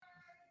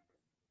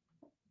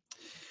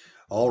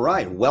All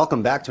right,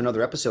 welcome back to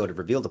another episode of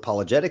Revealed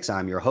Apologetics.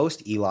 I'm your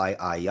host, Eli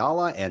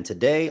Ayala, and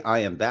today I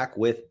am back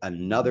with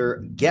another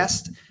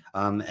guest.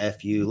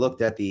 If you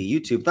looked at the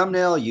YouTube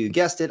thumbnail, you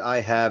guessed it, I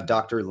have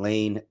Dr.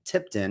 Lane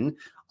Tipton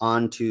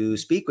on to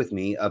speak with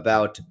me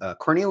about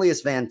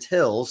Cornelius Van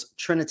Til's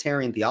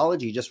Trinitarian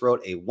theology. He just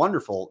wrote a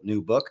wonderful new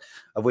book,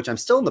 of which I'm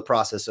still in the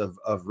process of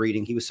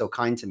reading. He was so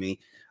kind to me.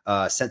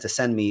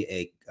 Send me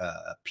a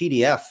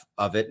PDF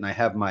of it, and I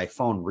have my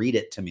phone read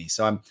it to me.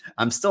 So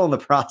I'm still in the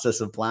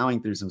process of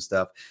plowing through some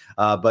stuff,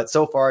 but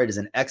so far it is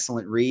an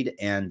excellent read,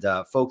 and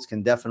folks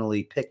can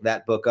definitely pick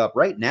that book up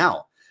right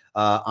now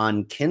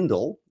on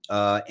Kindle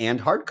and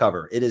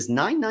hardcover. It is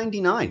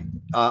 $9.99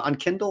 on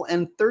Kindle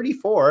and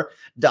 $34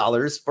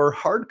 for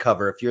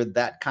hardcover. If you're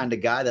that kind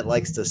of guy that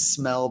likes to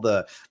smell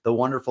the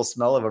wonderful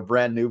smell of a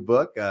brand new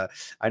book,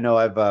 I know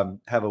I've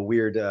have a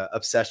weird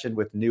obsession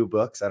with new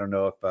books. I don't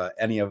know if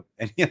any of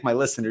my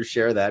listeners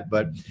share that,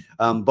 but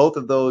both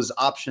of those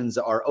options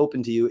are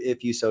open to you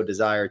if you so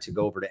desire to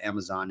go over to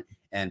Amazon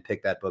and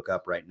pick that book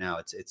up right now.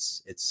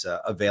 It's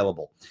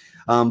available.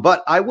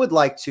 But I would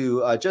like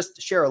to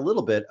just share a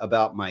little bit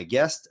about my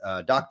guest,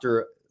 Dr.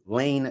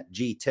 Lane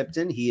G.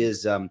 Tipton. He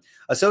is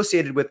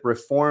associated with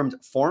Reformed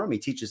Forum. He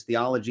teaches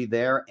theology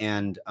there,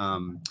 and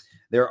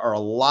there are a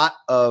lot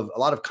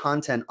of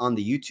content on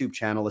the YouTube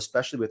channel,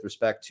 especially with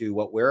respect to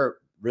what we're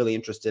really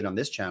interested on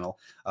this channel: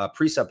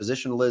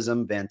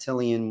 presuppositionalism, Van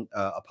Tillian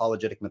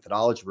apologetic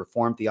methodology,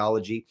 Reformed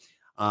theology.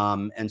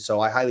 And so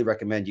I highly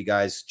recommend you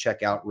guys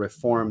check out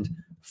Reformed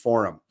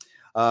Forum.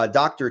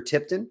 Dr.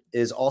 Tipton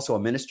is also a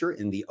minister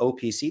in the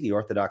OPC, the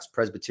Orthodox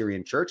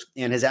Presbyterian Church,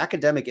 and his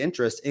academic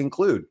interests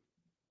include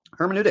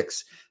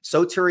hermeneutics,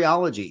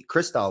 soteriology,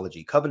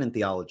 Christology, covenant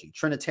theology,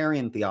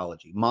 Trinitarian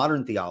theology,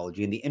 modern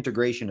theology, and the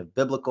integration of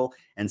biblical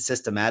and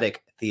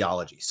systematic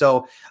theology.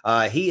 So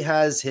he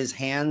has his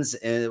hands,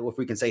 if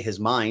we can say his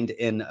mind,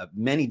 in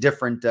many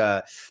different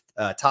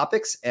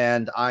topics,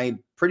 and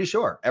I'm pretty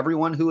sure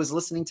everyone who is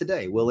listening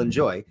today will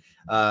enjoy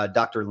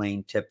Dr.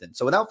 Lane Tipton.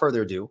 So without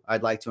further ado,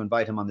 I'd like to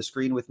invite him on the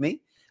screen with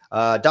me.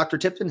 Dr.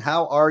 Tipton,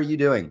 how are you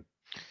doing?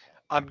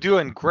 I'm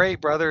doing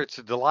great, brother. It's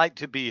a delight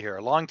to be here.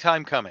 A long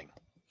time coming.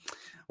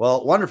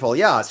 Well, wonderful.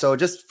 Yeah. So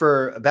just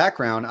for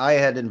background, I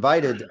had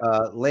invited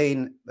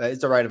Lane.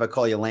 It's all right if I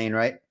call you Lane,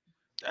 right?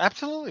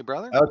 Absolutely,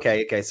 brother.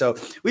 Okay. So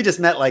we just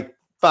met like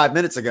 5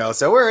 minutes ago.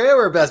 So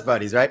we're best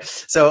buddies, right?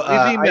 So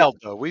We've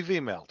emailed, though. We've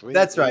emailed.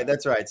 That's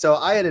right. So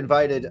I had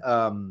invited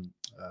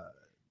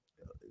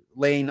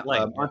Lane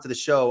onto the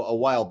show a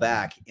while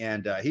back,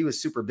 and he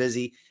was super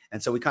busy.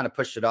 And so we kind of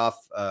pushed it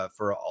off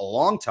for a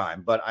long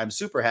time. But I'm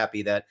super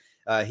happy that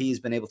he's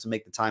been able to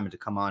make the time and to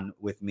come on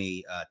with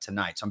me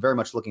tonight. So I'm very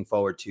much looking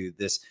forward to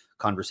this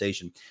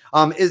conversation.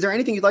 Is there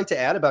anything you'd like to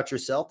add about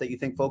yourself that you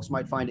think folks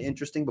might find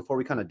interesting before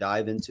we kind of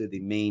dive into the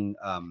main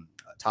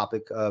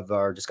topic of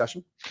our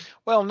discussion?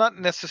 Well, not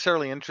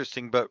necessarily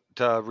interesting, but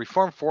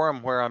Reform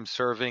Forum, where I'm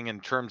serving in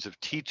terms of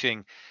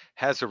teaching,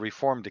 has a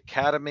Reformed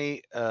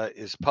Academy,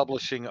 is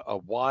publishing a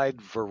wide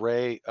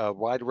array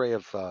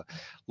of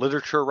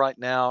literature right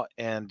now,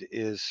 and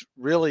is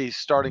really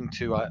starting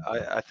to,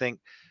 I think,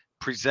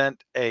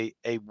 present a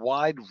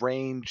wide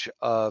range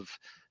of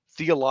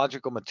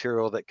theological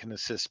material that can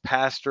assist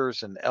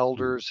pastors and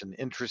elders and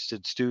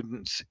interested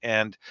students.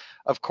 And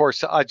of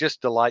course, I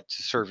just delight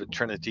to serve at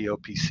Trinity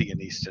OPC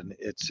in Easton.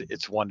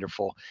 It's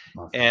wonderful,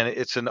 and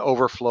it's an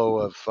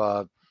overflow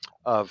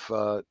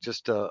of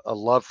just a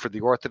love for the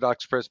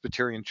Orthodox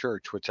Presbyterian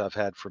Church, which I've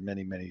had for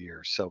many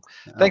years. So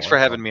thanks for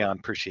having me on.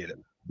 Appreciate it.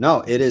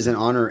 No, it is an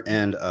honor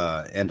and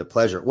a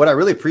pleasure. What I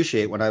really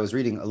appreciate when I was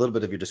reading a little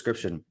bit of your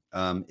description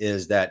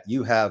is that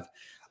you have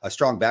a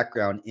strong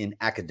background in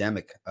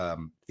academic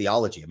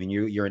theology. I mean,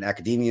 you're in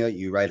academia,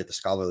 you write at the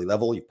scholarly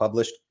level, you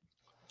published,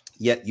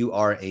 yet you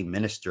are a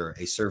minister,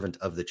 a servant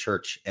of the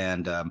church.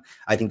 And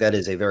I think that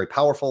is a very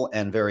powerful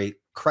and very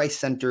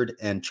Christ-centered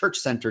and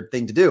church-centered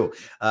thing to do,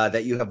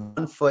 that you have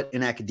one foot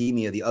in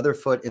academia, the other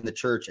foot in the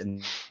church,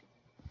 and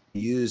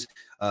use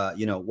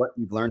what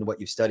you've learned, what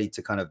you've studied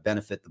to kind of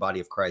benefit the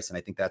body of Christ. And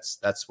I think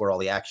that's where all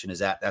the action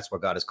is at. That's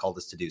what God has called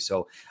us to do.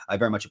 So I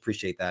very much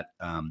appreciate that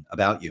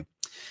about you.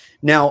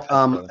 Now,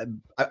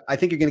 I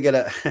think you're going to get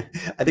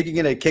I think you're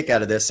going to get a kick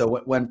out of this. So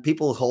when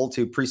people hold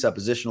to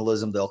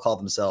presuppositionalism, they'll call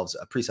themselves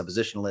a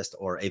presuppositionalist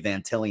or a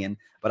Van Tillian.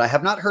 But I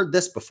have not heard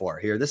this before.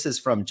 Here, this is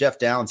from Jeff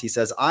Downs. He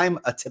says, "I'm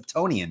a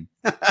Tiptonian."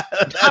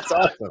 That's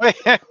awesome.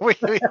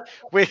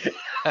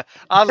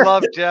 I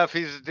love Jeff.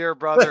 He's a dear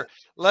brother.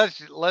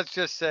 Let's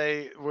just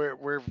say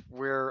we're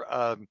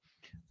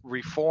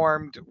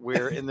Reformed.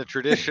 We're in the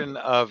tradition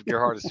of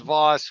Gerhardus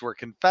Voss. We're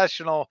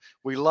confessional.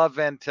 We love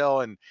Van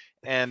Til,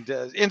 and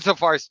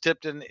insofar as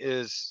Tipton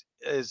is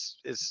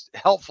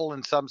helpful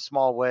in some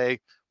small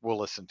way, we'll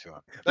listen to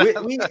him.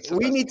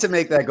 We need to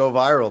make that go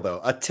viral,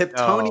 though. A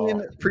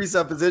Tiptonian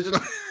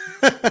presuppositional.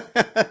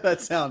 That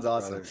sounds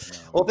awesome. Brother,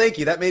 no. Well, thank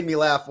you. That made me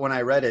laugh when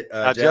I read it,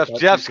 Jeff. I Jeff's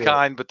appreciate it.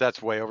 kind, but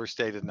that's way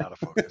overstated and out of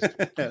focus.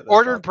 That's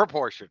Order in awesome.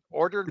 proportion.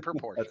 Order in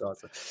proportion. That's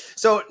awesome.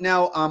 So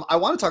now I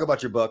want to talk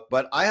about your book,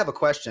 but I have a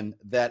question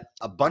that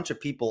a bunch of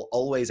people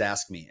always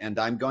ask me, and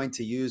I'm going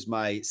to use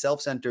my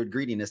self-centered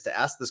greediness to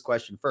ask this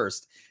question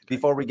first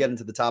before we get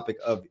into the topic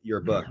of your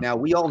book. Now,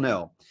 we all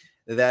know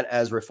that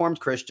as Reformed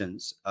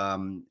Christians,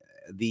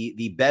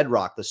 the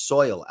bedrock, the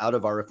soil out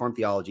of our Reformed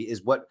theology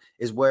is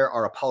where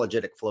our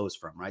apologetic flows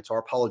from, right? So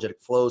our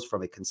apologetic flows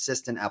from a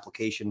consistent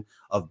application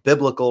of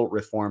biblical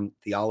Reformed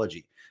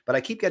theology. But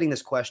I keep getting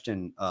this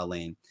question,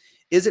 Lane.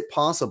 Is it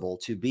possible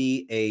to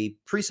be a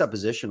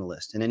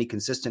presuppositionalist in any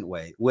consistent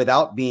way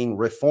without being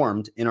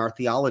reformed in our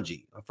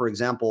theology? For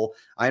example,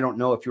 I don't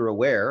know if you're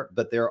aware,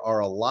 but there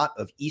are a lot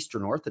of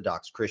Eastern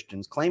Orthodox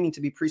Christians claiming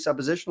to be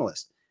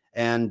presuppositionalist,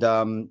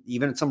 and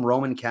even some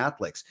Roman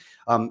Catholics.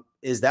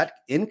 Is that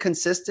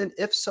inconsistent?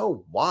 If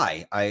so,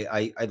 why?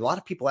 A lot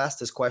of people ask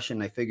this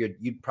question. I figured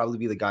you'd probably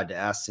be the guy to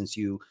ask since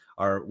you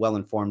are well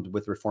informed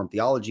with Reformed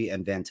theology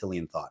and Van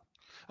Tillian thought.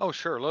 Oh,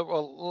 sure.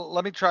 Well,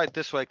 let me try it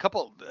this way.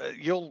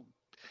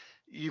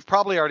 You've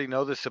probably already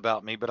know this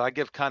about me, but I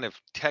give kind of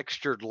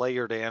textured,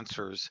 layered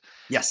answers.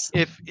 Yes.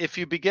 If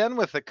you begin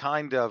with a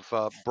kind of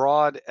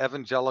broad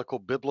evangelical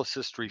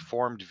biblicist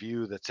reformed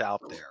view that's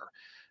out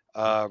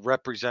there,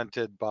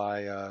 represented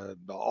by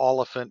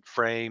Oliphant,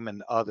 Frame,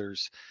 and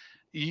others,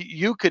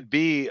 you could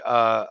be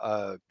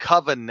a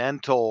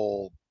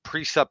covenantal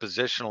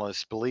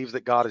presuppositionalist, believe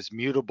that God is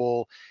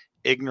mutable,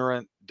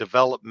 ignorant,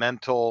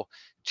 developmental,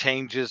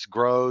 changes,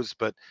 grows,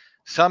 but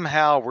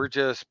somehow we're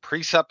just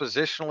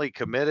presuppositionally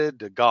committed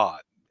to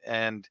God.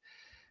 And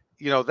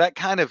that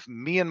kind of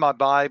me and my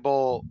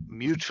Bible,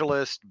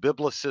 mutualist,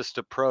 biblicist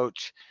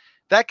approach,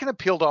 that can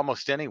appeal to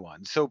almost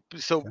anyone. So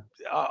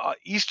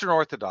Eastern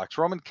Orthodox,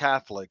 Roman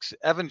Catholics,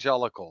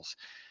 evangelicals,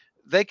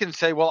 they can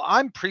say, well,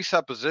 I'm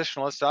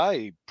presuppositionalist.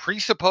 I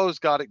presuppose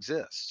God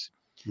exists.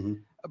 Mm-hmm.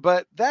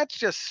 But that's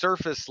just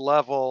surface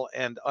level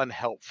and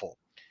unhelpful.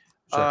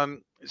 Sure.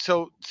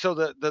 So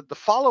the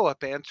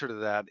follow-up answer to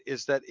that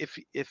is that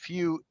if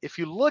you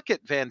look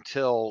at Van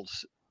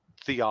Til's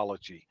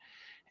theology,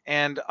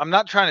 and I'm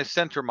not trying to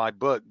center my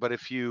book, but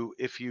if you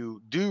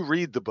do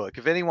read the book,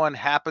 if anyone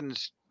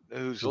happens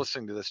who's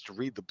listening to this to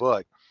read the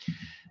book,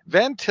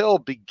 Van Til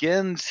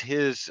begins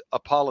his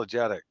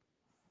apologetic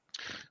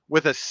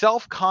with a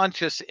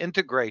self-conscious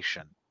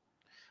integration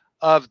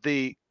of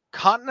the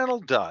Continental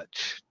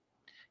Dutch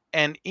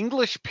and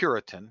English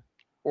Puritan,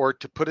 or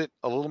to put it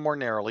a little more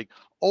narrowly,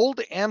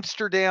 Old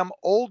Amsterdam,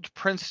 Old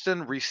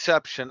Princeton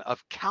reception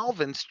of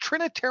Calvin's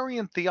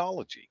Trinitarian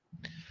theology,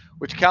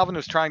 which Calvin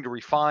was trying to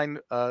refine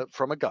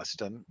from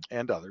Augustine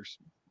and others.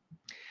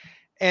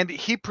 And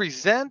he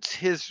presents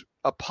his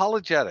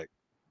apologetic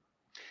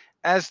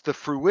as the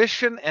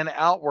fruition and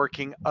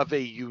outworking of a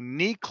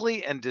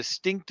uniquely and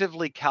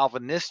distinctively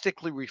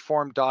Calvinistically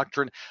reformed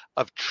doctrine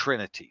of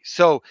Trinity.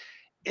 So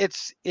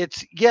it's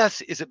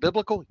yes, is it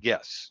biblical?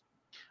 Yes.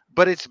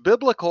 But it's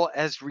biblical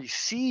as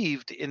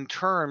received in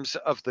terms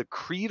of the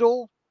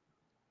creedal,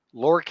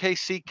 lowercase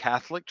c,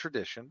 Catholic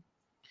tradition,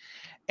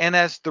 and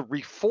as the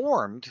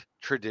Reformed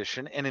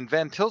tradition, and in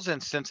Van Til's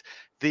instance,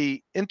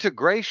 the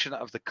integration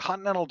of the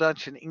Continental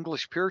Dutch and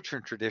English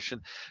Puritan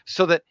tradition,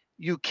 so that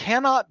you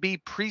cannot be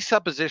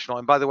presuppositional.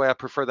 And by the way, I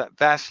prefer that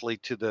vastly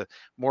to the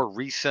more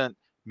recent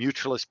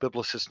mutualist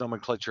biblicist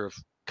nomenclature of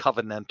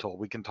covenantal.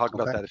 We can talk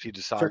about that if you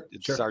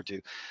desire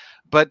to.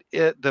 But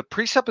the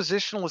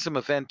presuppositionalism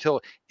of Van Til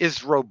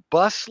is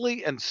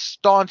robustly and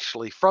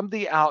staunchly from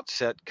the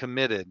outset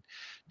committed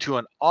to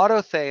an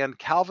autothean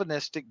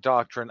Calvinistic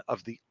doctrine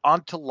of the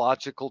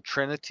ontological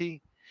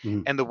Trinity,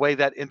 and the way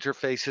that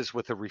interfaces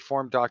with the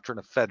Reformed doctrine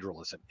of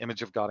federalism,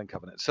 image of God and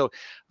covenant. So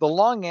the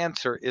long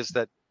answer is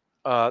that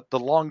the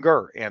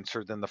longer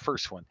answer than the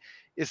first one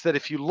is that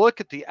if you look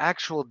at the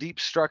actual deep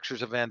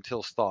structures of Van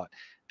Til's thought,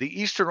 the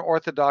Eastern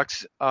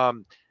Orthodox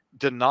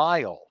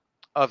denial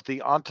of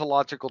the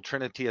ontological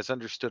Trinity as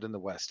understood in the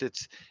West,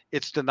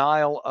 it's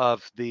denial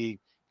of the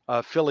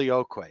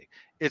filioque,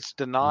 it's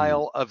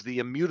denial of the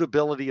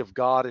immutability of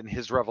God in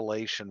his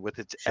revelation with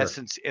its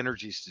essence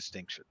energies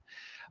distinction.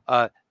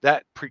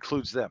 That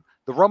precludes them.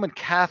 The Roman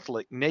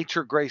Catholic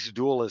nature grace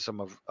dualism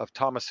of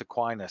Thomas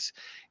Aquinas,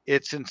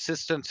 its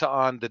insistence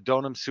on the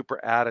donum super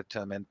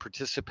additum and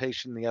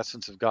participation in the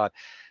essence of God,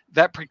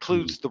 that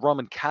precludes the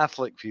Roman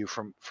Catholic view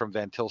from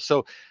Van Til.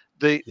 So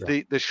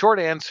the short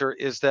answer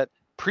is that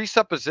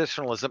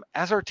presuppositionalism,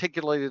 as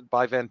articulated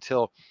by Van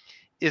Til,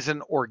 is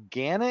an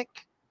organic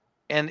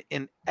and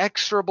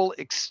inexorable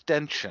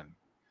extension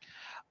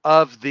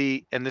of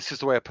the, and this is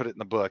the way I put it in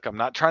the book. I'm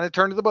not trying to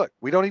turn to the book.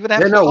 We don't even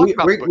have to talk about the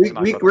book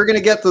tonight. We're going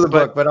to get to the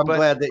book, but I'm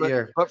glad that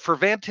you're. But for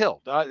Van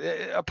Til,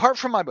 apart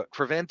from my book,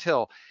 for Van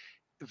Til,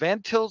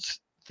 Van Til's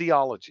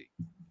theology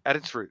at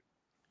its root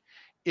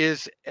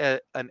is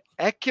an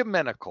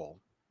ecumenical,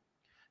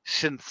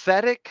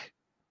 synthetic,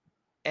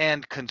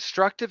 and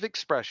constructive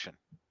expression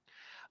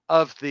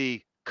of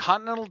the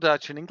Continental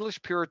Dutch and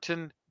English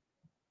Puritan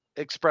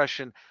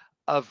expression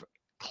of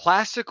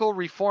classical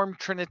Reformed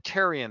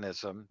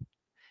Trinitarianism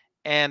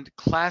and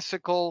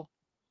classical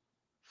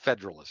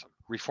federalism,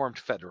 Reformed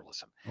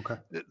federalism. Okay.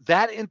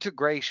 That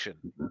integration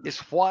is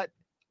what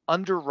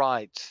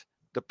underwrites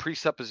the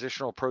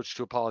presuppositional approach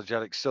to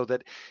apologetics, so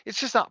that it's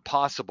just not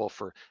possible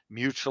for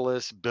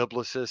mutualists,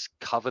 biblicists,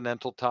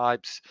 covenantal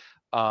types,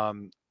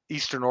 um,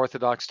 Eastern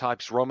Orthodox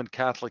types, Roman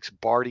Catholics,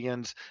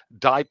 Bardians,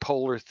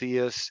 dipolar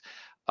theists,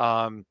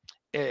 um,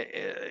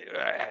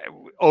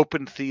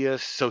 open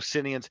theists,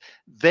 Socinians.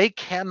 They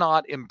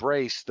cannot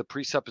embrace the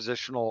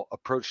presuppositional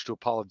approach to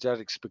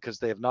apologetics because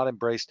they have not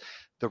embraced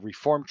the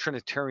Reformed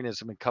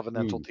Trinitarianism and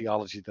covenantal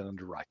theology that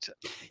underwrites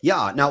it.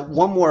 Yeah. Now,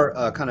 one more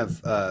kind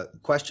of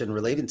question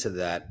relating to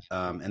that,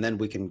 and then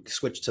we can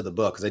switch to the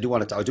book, because I do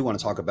want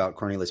to talk about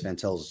Cornelius Van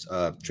Til's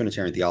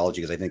Trinitarian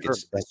theology, because I think Sure.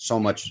 it has so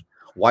much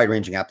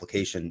wide-ranging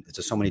application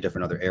to so many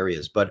different other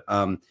areas. But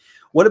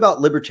what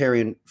about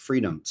libertarian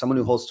freedom? Someone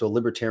who holds to a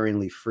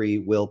libertarianly free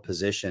will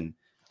position,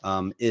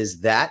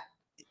 is that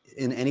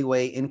in any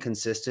way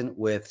inconsistent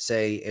with,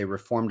 say, a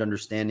Reformed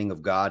understanding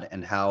of God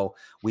and how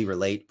we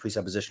relate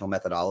presuppositional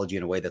methodology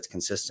in a way that's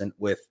consistent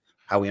with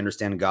how we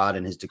understand God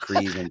and his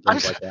decrees and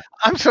things like that?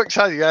 I'm so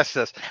excited you asked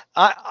this.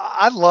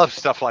 I love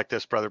stuff like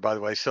this, brother, by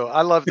the way. So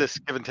I love this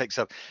give and take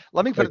stuff.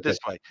 Let me put it this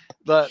way.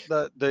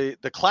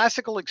 The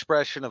classical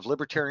expression of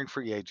libertarian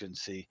free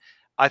agency,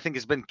 I think,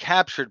 has been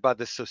captured by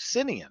the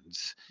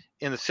Socinians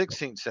in the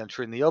 16th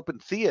century and the open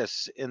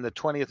theists in the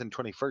 20th and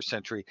 21st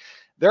century.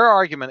 Their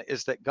argument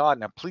is that God,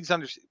 now please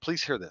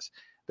hear this.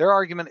 Their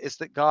argument is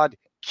that God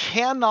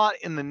cannot,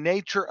 in the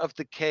nature of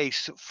the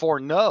case,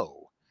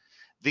 foreknow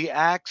the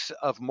acts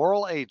of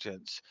moral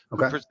agents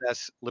who Okay.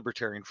 possess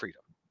libertarian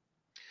freedom.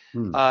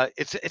 Hmm.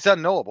 It's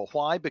unknowable.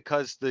 Why?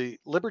 Because the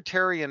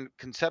libertarian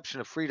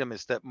conception of freedom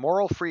is that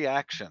moral free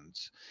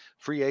actions,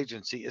 free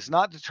agency, is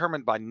not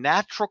determined by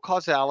natural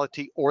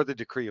causality or the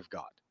decree of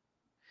God.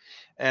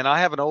 And I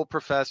have an old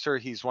professor.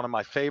 He's one of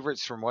my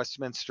favorites from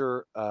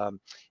Westminster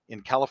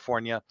in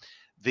California.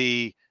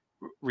 The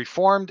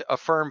Reformed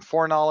affirm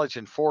foreknowledge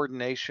and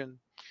foreordination.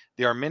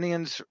 The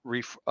Arminians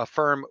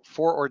affirm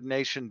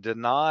foreordination,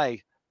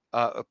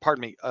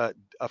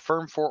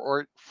 affirm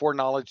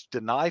foreknowledge,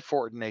 deny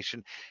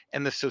foreordination,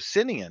 and the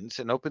Socinians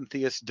and open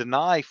theists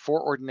deny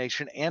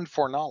foreordination and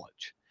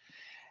foreknowledge.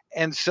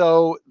 And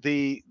so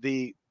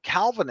the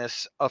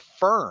Calvinists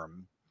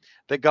affirm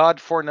that God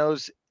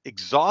foreknows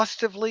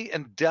exhaustively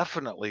and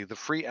definitely the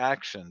free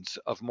actions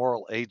of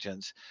moral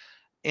agents,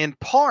 in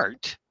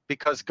part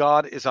because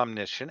God is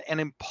omniscient, and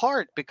in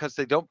part because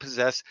they don't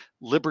possess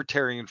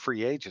libertarian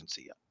free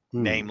agency.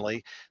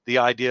 Namely, the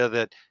idea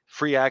that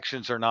free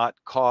actions are not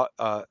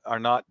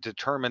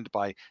determined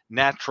by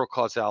natural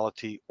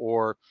causality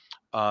or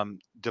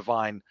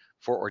divine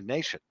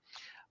foreordination.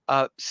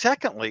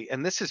 Secondly,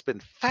 and this has been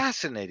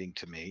fascinating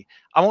to me,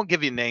 I won't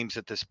give you names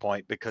at this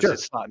point because Sure.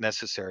 it's not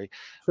necessary,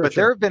 Sure. but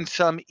there Sure. have been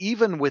some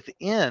even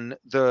within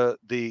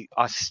the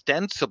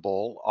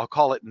ostensible, I'll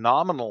call it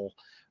nominal,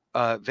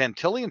 Van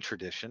Tillian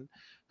tradition,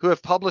 who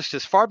have published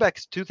as far back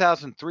as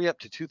 2003 up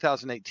to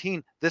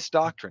 2018 this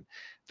doctrine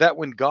that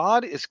when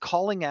God is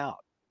calling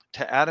out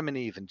to Adam and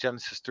Eve in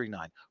Genesis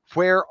 3:9,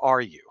 where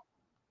are you?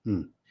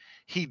 Hmm.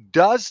 He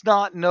does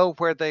not know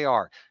where they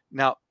are.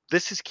 Now,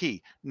 this is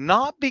key,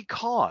 not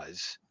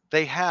because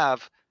they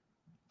have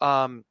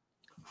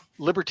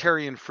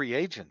libertarian free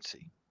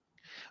agency,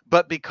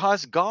 but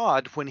because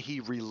God, when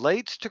he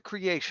relates to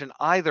creation,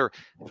 either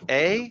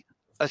A,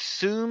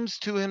 assumes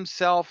to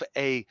himself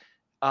a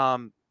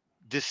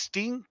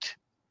distinct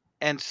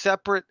and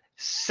separate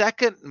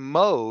second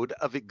mode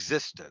of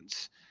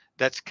existence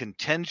that's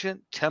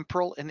contingent,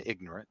 temporal, and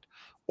ignorant,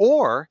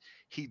 or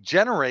he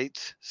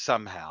generates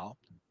somehow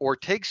or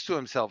takes to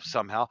himself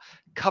somehow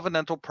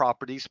covenantal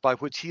properties by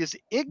which he is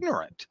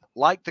ignorant,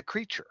 like the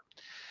creature.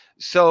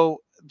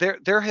 So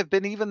there have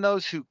been even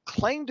those who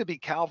claim to be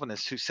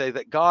Calvinists who say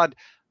that God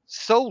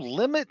so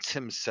limits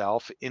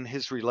himself in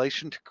his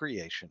relation to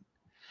creation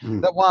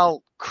that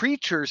while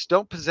creatures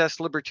don't possess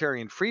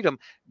libertarian freedom,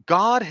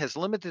 God has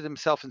limited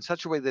himself in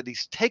such a way that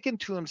he's taken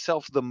to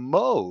himself the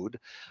mode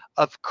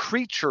of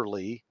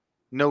creaturely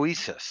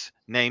noesis.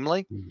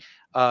 Namely,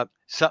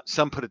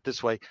 some put it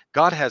this way: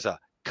 God has a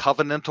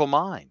covenantal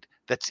mind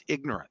that's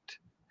ignorant,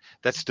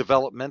 that's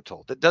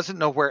developmental, that doesn't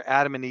know where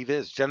Adam and Eve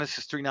is.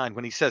 Genesis 3:9,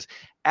 when he says,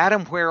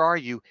 Adam, where are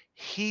you?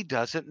 He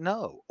doesn't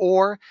know.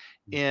 Or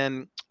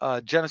in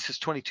Genesis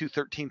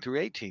 22:13 through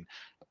 18,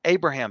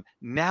 Abraham,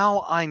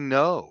 now I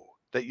know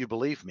that you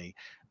believe me.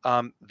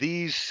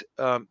 These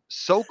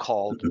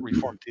so-called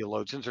Reformed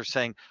theologians are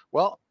saying,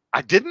 well,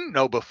 I didn't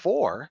know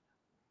before,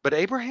 but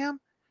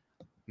Abraham,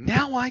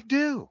 now I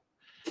do.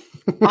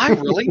 I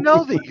really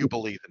know that you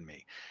believe in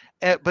me.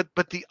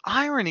 But the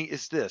irony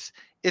is this: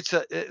 it's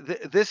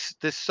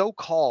this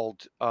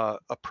so-called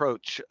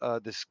approach,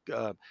 this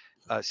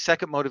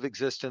second mode of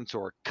existence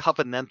or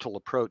covenantal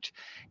approach.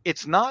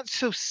 It's not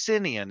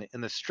Socinian in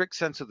the strict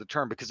sense of the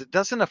term because it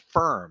doesn't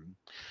affirm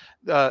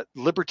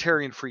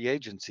libertarian free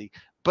agency,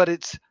 but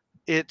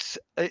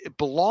it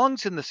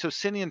belongs in the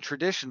Socinian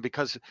tradition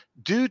because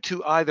due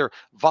to either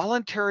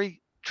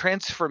voluntary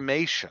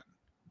transformation,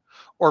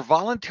 or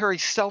voluntary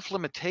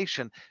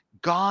self-limitation,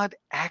 God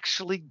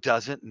actually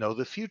doesn't know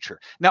the future.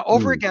 Now,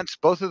 over Mm.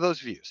 against both of those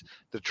views,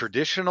 the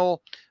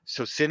traditional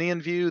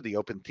Socinian view, the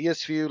open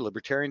theist view,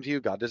 libertarian view,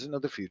 God doesn't know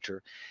the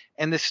future,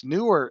 and this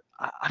newer,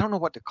 I don't know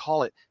what to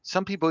call it.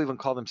 Some people even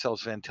call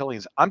themselves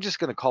Vantillians. I'm just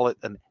going to call it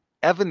an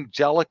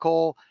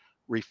evangelical,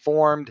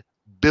 reformed,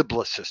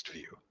 biblicist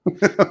view.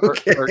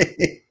 Or Okay.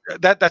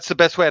 that's the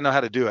best way I know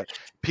how to do it.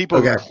 People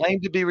who Okay.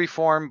 claim to be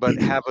reformed but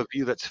have a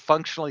view that's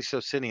functionally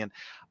Socinian.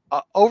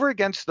 Over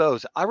against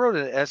those, I wrote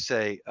an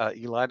essay,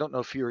 Eli. I don't know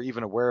if you're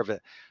even aware of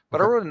it, but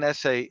I Okay. wrote an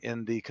essay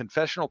in the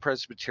Confessional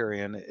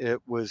Presbyterian. It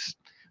was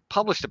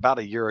published about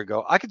a year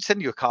ago. I could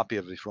send you a copy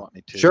of it if you want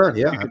me to. Sure.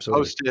 Yeah, You can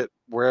absolutely. post it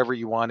wherever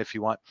you want if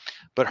you want.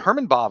 But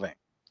Herman Bavinck,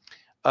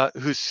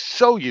 who's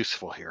so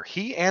useful here,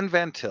 he and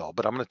Van Til,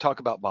 but I'm going to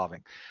talk about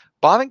Bavinck.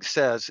 Bavinck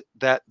says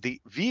that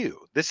the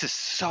view, this is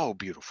so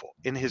beautiful,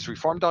 in his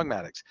Reformed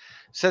Dogmatics,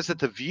 says that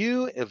the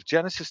view of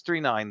Genesis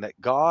 3:9 that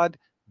God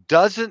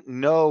doesn't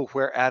know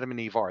where Adam and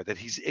Eve are, that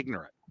he's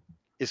ignorant,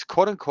 is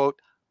quote unquote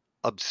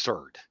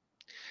absurd.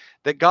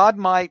 That God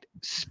might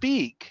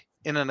speak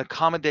in an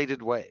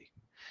accommodated way.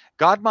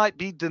 God might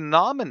be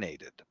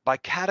denominated by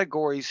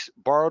categories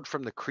borrowed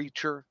from the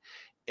creature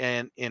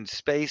and in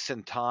space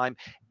and time,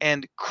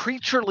 and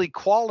creaturely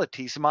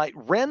qualities might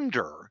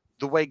render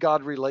the way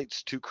God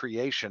relates to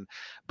creation.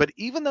 But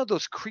even though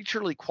those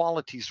creaturely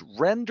qualities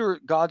render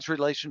God's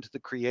relation to the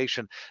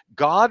creation,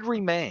 God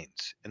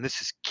remains, and this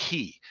is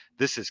key.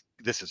 This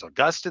is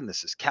Augustine,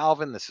 this is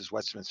Calvin, this is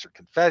Westminster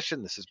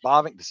Confession, this is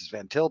Bavinck, this is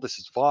Van Til, this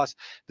is Voss.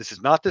 This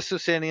is not the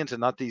Socinians and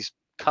not these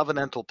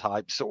covenantal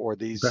types or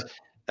these Okay.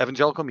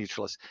 evangelical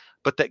mutualists,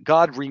 but that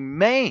God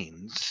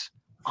remains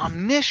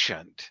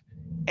omniscient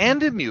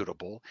and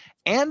immutable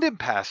and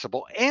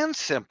impassible and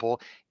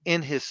simple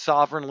in his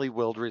sovereignly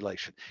willed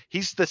relation.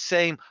 He's the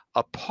same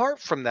apart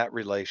from that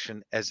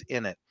relation as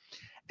in it.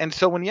 And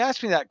so when you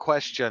ask me that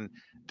question,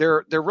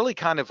 they're really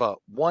kind of a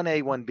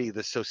 1A, 1B,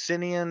 the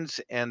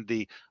Socinians and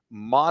the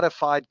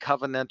modified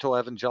covenantal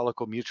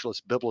evangelical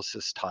mutualist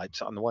biblicist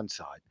types on the one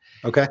side.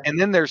 Okay. And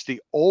then there's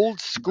the old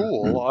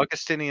school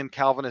Augustinian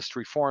Calvinist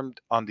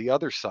Reformed on the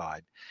other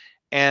side.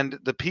 And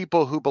the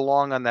people who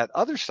belong on that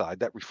other side,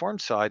 that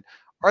Reformed side,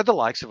 are the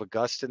likes of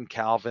Augustine,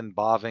 Calvin,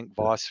 Bavinck,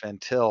 Voss, Van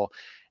Til.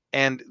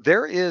 And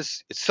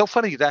it's so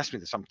funny you'd ask me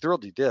this. I'm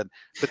thrilled you did.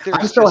 But I'm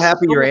there's so just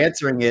happy so you're much.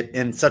 answering it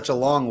in such a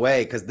long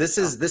way because this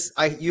is this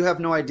I you have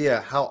no idea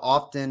how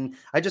often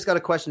I just got a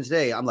question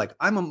today. I'm like,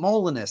 I'm a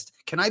Molinist.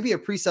 Can I be a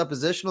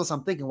presuppositionalist?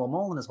 I'm thinking, well,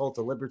 Molinist holds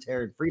a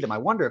libertarian freedom. I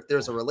wonder if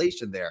there's a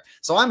relation there.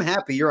 So I'm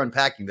happy you're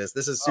unpacking this.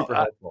 This is Oh, super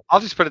helpful.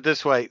 I'll just put it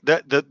this way.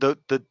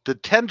 The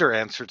tender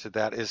answer to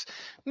that is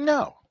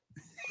no.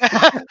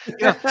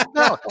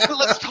 No, but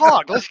let's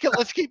talk. Let's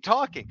keep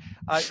talking.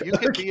 You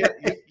can be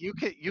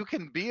Okay. you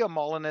can be a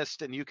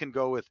Molinist, and you can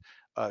go with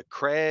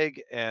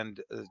Craig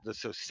and the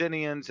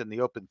Socinians and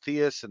the open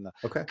theists and the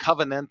Okay.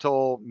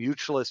 covenantal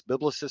mutualist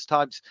biblicist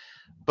types,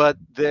 but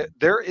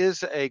there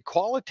is a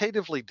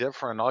qualitatively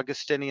different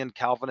Augustinian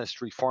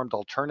Calvinist Reformed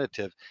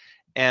alternative,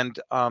 and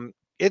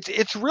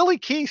it's really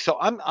key. So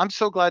I'm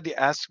so glad you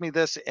asked me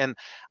this, and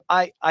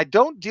I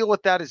don't deal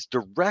with that as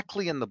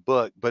directly in the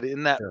book, but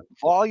in that Sure.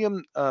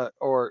 volume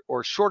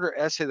or shorter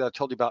essay that I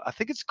told you about. I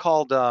think it's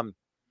called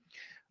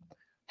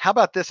how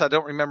about this? I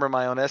don't remember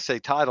my own essay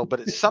title, but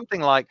it's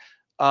something like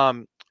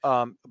Bavinck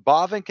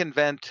and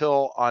Van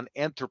Til on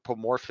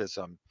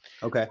anthropomorphism.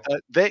 Okay.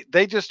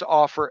 They just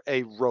offer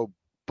a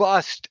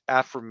robust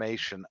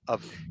affirmation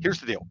of, here's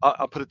the deal.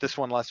 I'll put it this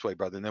one last way,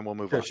 brother, and then we'll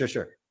move Sure. on. Sure.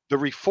 Sure. The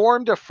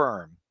Reformed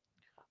affirm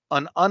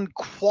an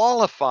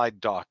unqualified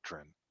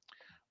doctrine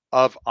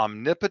of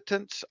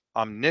omnipotence,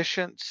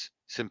 omniscience,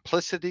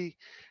 simplicity,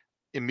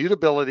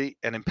 immutability,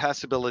 and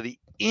impassibility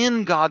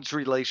in God's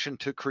relation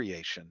to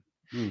creation,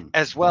 Hmm.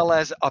 as well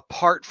as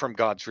apart from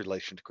God's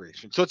relation to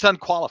creation. So it's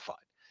unqualified.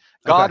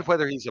 Okay. God,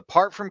 whether he's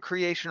apart from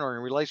creation or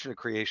in relation to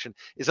creation,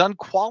 is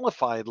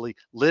unqualifiedly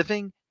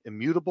living,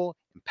 immutable,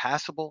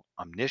 impassible,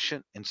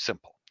 omniscient, and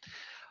simple.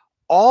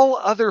 All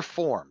other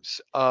forms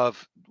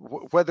of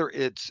whether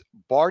it's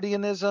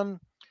Bardianism,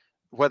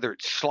 whether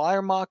it's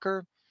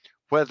Schleiermacher,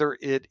 whether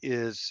it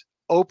is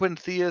open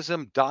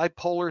theism,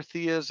 dipolar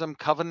theism,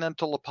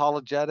 covenantal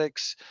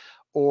apologetics,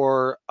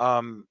 or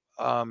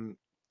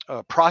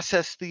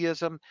process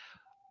theism,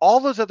 all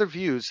those other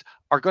views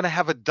are going to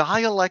have a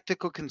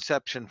dialectical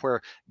conception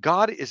where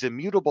God is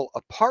immutable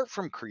apart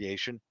from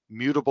creation,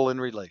 mutable in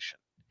relation.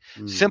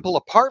 Hmm. Simple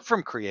apart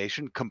from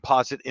creation,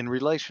 composite in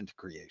relation to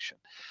creation.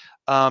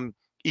 Um,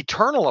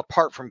 Eternal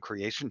apart from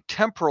creation,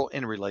 temporal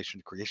in relation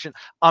to creation,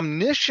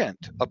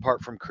 omniscient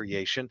apart from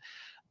creation,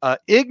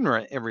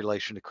 ignorant in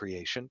relation to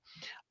creation,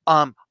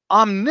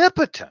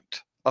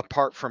 omnipotent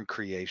apart from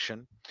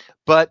creation,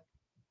 but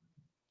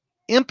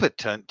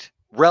impotent,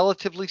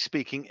 relatively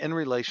speaking, in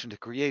relation to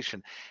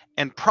creation.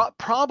 And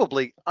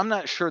probably, I'm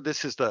not sure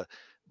this is the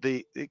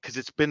because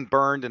it's been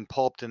burned and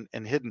pulped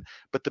and hidden,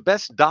 but the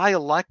best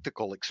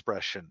dialectical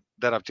expression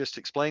that I've just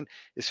explained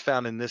is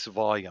found in this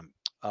volume.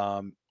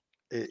 Um,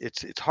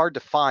 it's hard to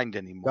find God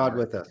anymore.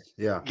 with us.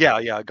 Yeah.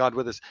 Yeah, God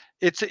with us.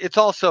 It's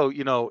also,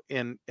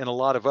 in a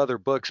lot of other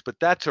books, but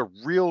that's a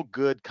real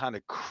good kind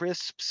of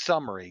crisp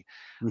summary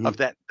of Hmm.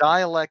 that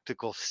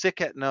dialectical,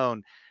 sic et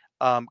non,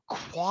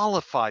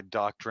 qualified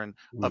doctrine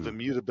of Mm.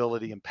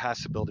 immutability and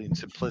passibility and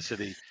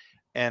simplicity.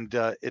 And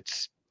and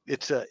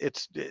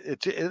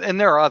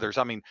there are others.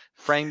 I mean,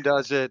 Frame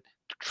does it.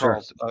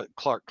 Sure. Charles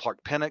Clark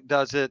Pennock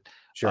does it.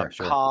 Sure.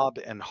 Sure. Cobb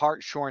and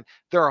Hartshorne.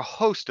 There are a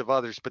host of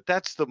others, but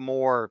that's the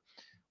more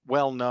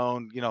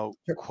well-known,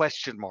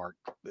 question mark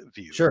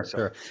view. Sure, So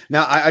sure.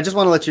 Now, I just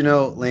want to let you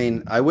know,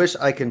 Lane, I wish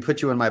I can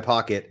put you in my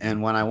pocket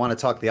and when I want to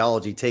talk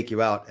theology, take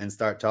you out and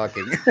start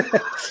talking.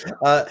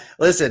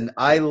 Listen,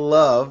 I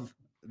love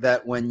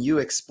that when you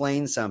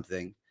explain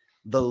something,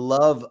 the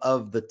love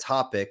of the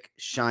topic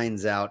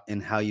shines out in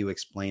how you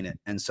explain it.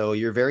 And so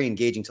you're very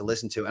engaging to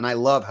listen to. And I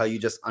love how you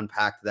just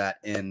unpacked that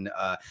in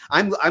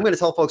I'm going to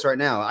tell folks right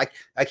now,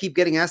 I keep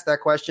getting asked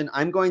that question.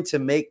 I'm going to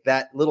make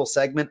that little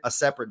segment a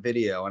separate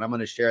video and I'm going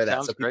to share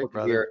that so sounds people great, can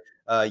brother. hear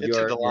It's a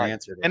your delight.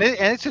 answer And there.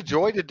 it's a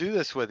joy to do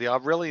this with you. I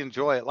really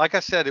enjoy it. Like I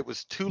said, it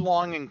was too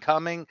long in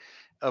coming,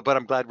 but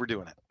I'm glad we're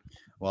doing it.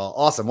 Well,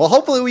 awesome. Well,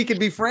 hopefully we can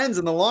be friends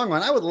in the long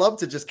run. I would love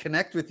to just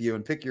connect with you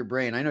and pick your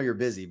brain. I know you're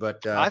busy,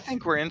 but I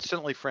think we're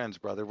instantly friends,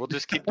 brother. We'll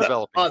just keep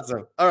developing.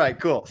 awesome. All right,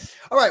 cool.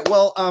 All right,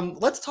 well,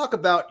 let's talk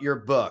about your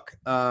book,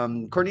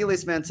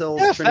 Cornelius Van Til's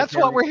Yes, that's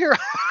what Trinitarian. we're here.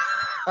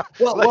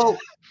 Well, Let's- well,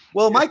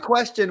 well. My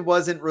question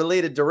wasn't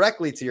related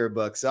directly to your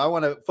book, so I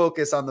want to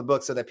focus on the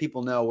book so that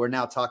people know we're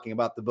now talking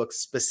about the book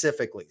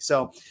specifically.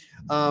 So,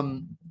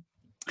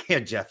 yeah,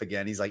 Jeff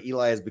again. He's like,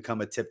 Eli has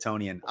become a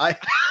Tiptonian.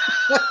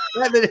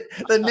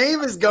 The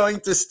name is going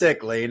to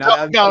stick, Lane.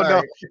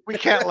 no, we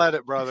can't let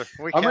it, brother.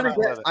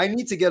 I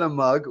need to get a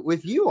mug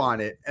with you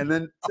on it, and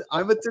then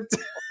I'm a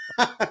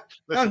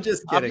I'm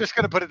just I'm kidding. just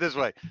going to put it this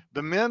way: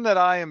 the men that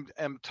I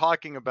am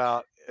talking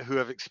about who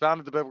have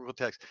expounded the biblical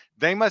text,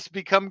 they must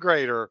become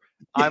greater.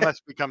 I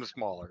must become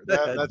smaller.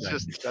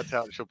 That's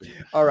how it should be.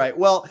 All right.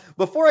 Well,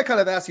 before I kind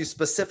of ask you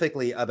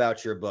specifically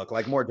about your book,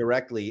 like more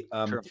directly,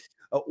 Sure.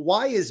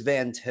 why is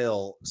Van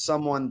Til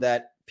someone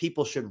that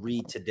people should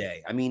read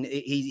today? I mean,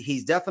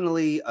 he's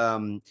definitely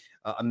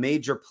a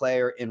major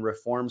player in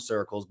reform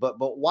circles, but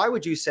why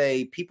would you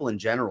say people in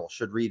general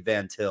should read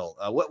Van Til?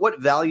 What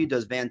value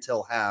does Van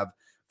Til have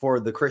for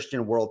the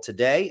Christian world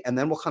today? And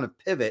then we'll kind of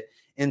pivot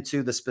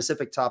into the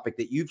specific topic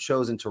that you've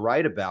chosen to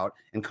write about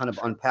and kind of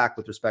unpack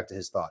with respect to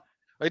his thought.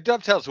 It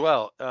dovetails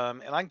well,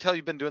 and I can tell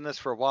you've been doing this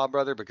for a while,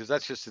 brother, because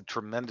that's just a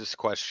tremendous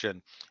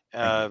question.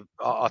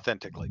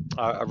 Authentically,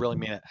 I really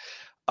mean it.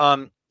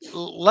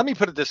 Let me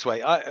put it this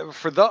way: I'm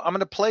going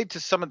to play to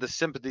some of the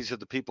sympathies of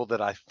the people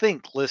that I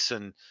think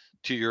listen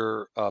to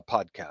your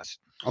podcast.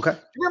 Okay. Do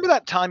you remember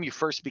that time you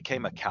first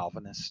became a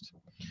Calvinist,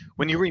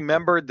 when you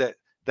remembered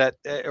that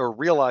or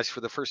realized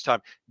for the first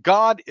time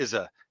God is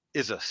a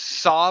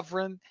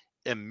sovereign,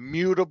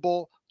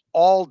 immutable,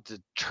 all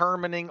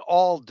determining,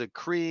 all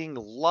decreeing,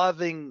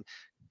 loving,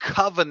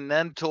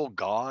 covenantal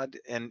God,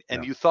 and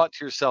Yeah. you thought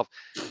to yourself,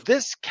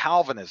 this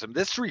Calvinism,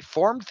 this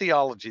Reformed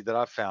theology that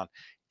I found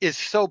is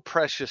so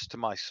precious to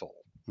my soul.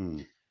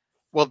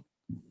 Well,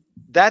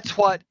 that's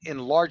what in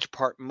large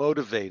part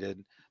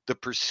motivated the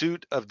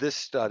pursuit of this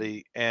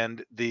study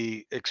and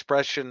the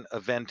expression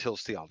of Van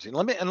Til's theology. And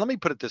let me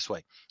put it this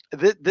way: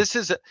 this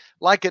is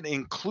like an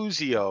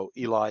inclusio,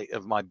 Eli,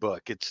 of my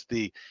book. It's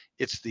the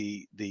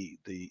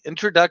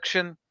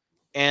introduction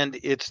and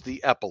it's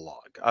the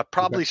epilogue. I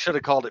probably should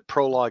have called it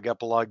prologue,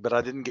 epilogue, but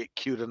I didn't get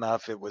cute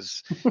enough. It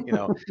was,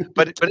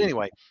 but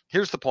anyway,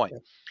 here's the point.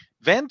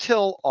 Van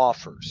Til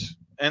offers,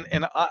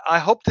 and I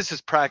hope this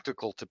is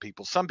practical to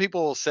people. Some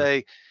people will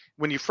say,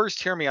 when you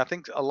first hear me, I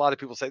think a lot of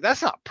people say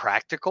that's not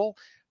practical.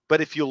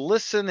 But if you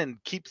listen and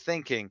keep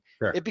thinking,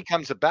 Sure. it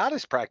becomes about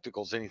as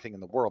practical as anything in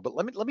the world. But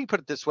let me put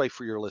it this way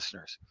for your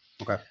listeners.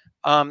 Okay.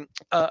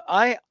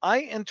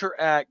 I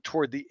interact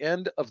toward the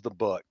end of the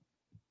book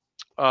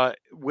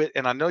with,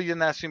 and I know you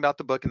didn't ask me about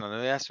the book, and I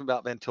know you asked me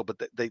about Van Til,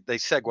 but they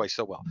segue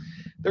so well.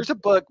 There's a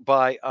book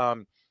by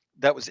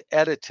that was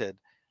edited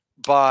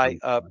by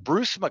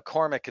Bruce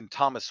McCormick and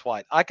Thomas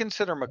White. I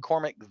consider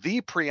McCormick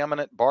the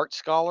preeminent Barth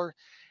scholar,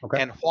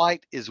 and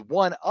White is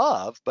one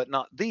of, but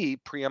not the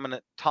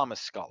preeminent Thomas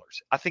scholars.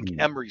 I think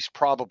Emery's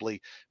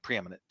probably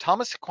preeminent.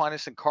 Thomas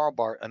Aquinas and Karl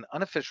Barth, an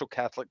unofficial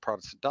Catholic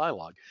Protestant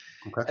dialogue.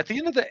 At the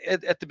end of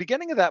at the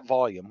beginning of that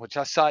volume, which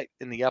I cite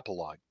in the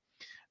epilogue,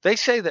 they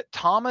say that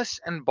Thomas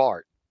and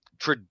Barth,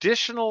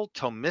 traditional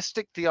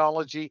Thomistic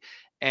theology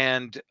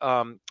and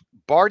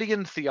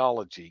Barthian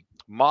theology,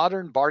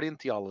 modern Barthian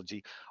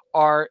theology,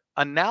 are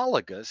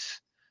analogous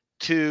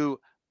to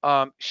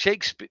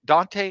Shakespeare,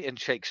 Dante and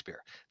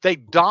Shakespeare. They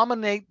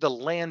dominate the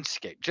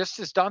landscape, just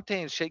as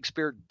Dante and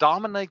Shakespeare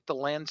dominate the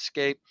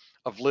landscape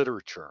of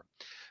literature.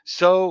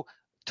 So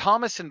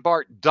Thomas and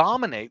Barth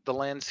dominate the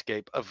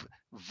landscape of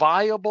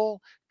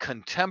viable,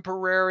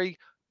 contemporary,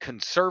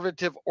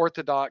 conservative,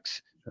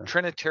 orthodox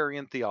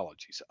Trinitarian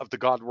theologies of the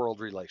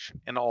God-world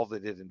relation and all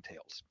that it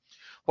entails.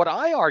 What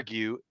I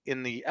argue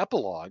in the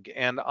epilogue,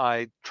 and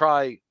I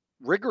try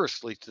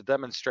rigorously to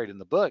demonstrate in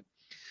the book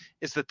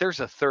is that there's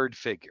a third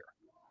figure.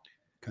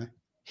 Okay.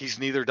 He's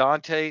neither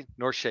Dante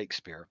nor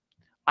Shakespeare.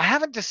 I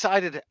haven't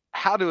decided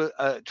how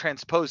to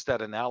transpose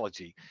that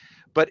analogy,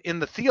 but in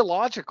the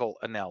theological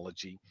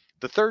analogy,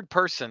 the third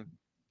person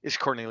is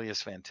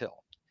Cornelius Van Til.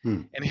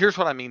 Hmm. And here's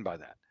what I mean by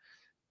that.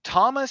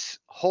 Thomas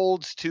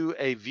holds to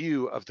a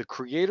view of the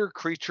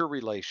creator-creature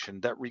relation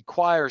that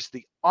requires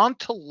the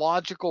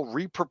ontological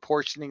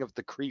reproportioning of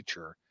the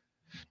creature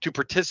to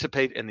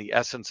participate in the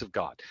essence of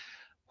God.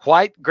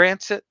 White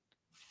grants it,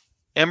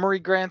 Emery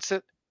grants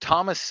it,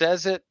 Thomas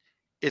says it.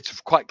 It's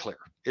quite clear.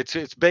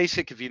 It's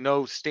basic if you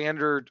know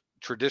standard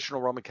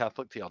traditional Roman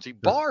Catholic theology.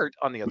 Barth,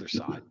 on the other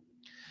side,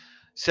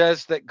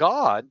 says that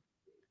God,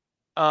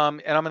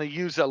 and I'm going to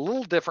use a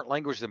little different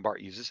language than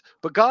Barth uses,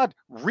 but God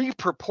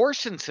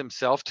reproportions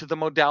himself to the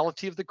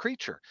modality of the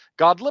creature.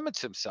 God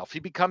limits himself. He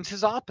becomes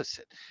his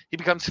opposite. He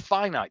becomes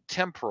finite,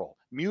 temporal,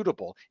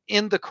 mutable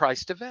in the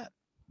Christ event.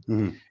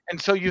 Mm-hmm.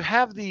 And so you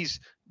have these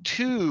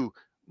two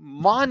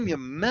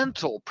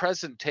monumental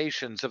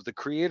presentations of the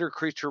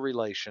creator-creature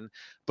relation,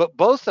 but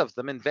both of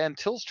them, in Van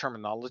Til's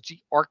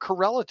terminology, are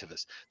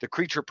correlativist. The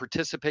creature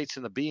participates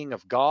in the being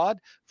of God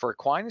for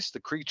Aquinas.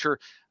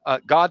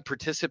 God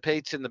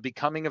participates in the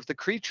becoming of the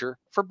creature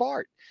for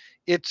Barth.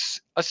 It's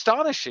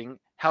astonishing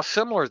how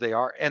similar they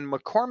are, and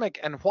McCormick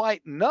and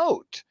White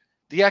note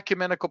the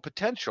ecumenical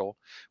potential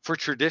for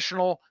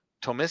traditional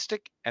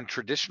Thomistic and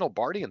traditional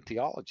Barthian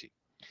theology.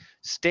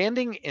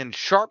 Standing in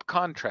sharp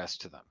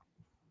contrast to them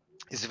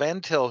is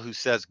Van Til, who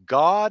says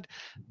God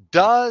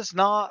does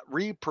not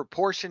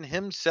reproportion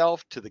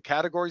himself to the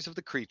categories of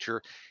the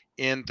creature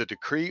in the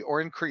decree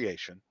or in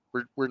creation.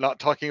 We're not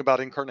talking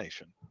about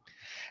incarnation.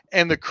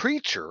 And the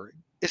creature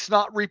is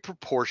not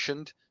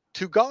reproportioned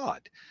to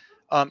God.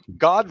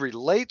 God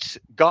relates,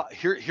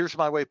 here's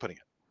my way of putting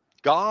it.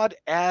 God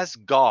as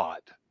God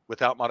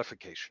without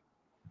modification.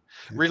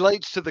 Okay.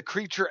 Relates to the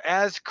creature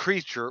as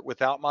creature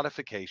without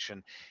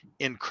modification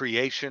in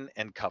creation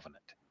and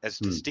covenant as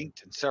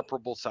distinct,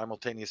 inseparable,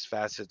 simultaneous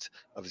facets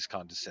of his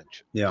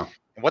condescension. Yeah.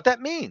 And what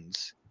that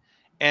means,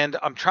 and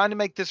I'm trying to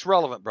make this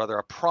relevant, brother.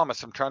 I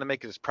promise I'm trying to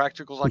make it as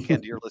practical as I can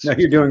to your listeners. No,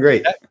 you're doing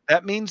great.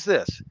 That means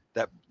this,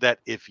 that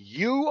if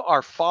you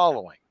are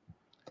following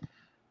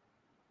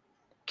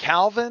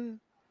Calvin,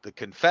 the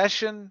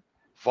Confession,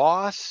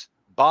 Voss,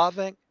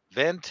 Bavinck,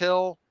 Van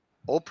Til,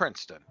 Old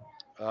Princeton,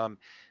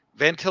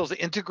 Van Til's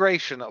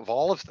integration of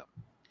all of them,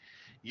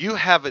 you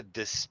have a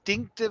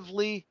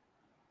distinctively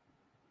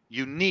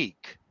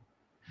unique,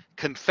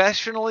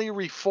 confessionally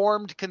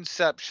reformed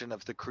conception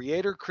of the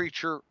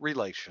creator-creature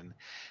relation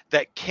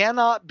that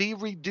cannot be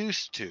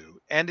reduced to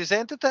and is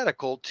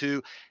antithetical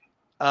to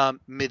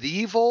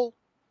medieval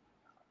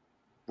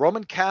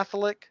Roman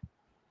Catholic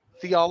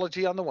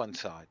theology on the one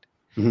side,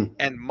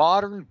 and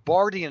modern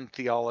Barthian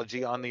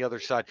theology on the other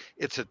side.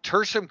 It's a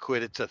tersum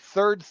quid. It's a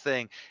third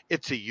thing.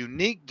 It's a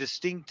unique,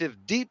 distinctive,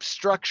 deep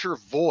structure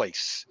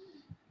voice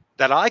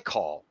that I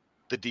call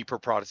the deeper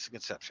Protestant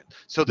conception.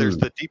 So there's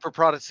the deeper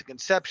Protestant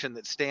conception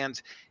that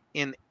stands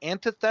in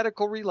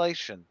antithetical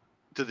relation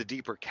to the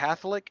deeper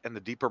Catholic and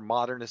the deeper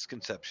modernist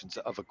conceptions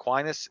of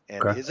Aquinas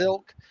and his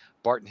ilk,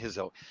 Barth and his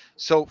ilk.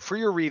 So for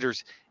your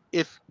readers,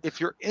 if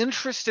you're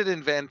interested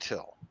in Van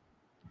Til,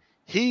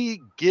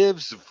 he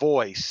gives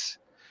voice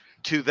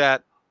to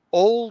that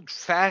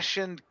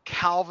old-fashioned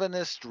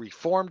Calvinist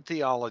Reformed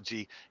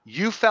theology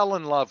you fell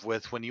in love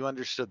with when you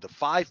understood the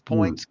 5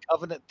 points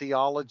covenant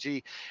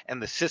theology and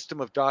the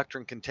system of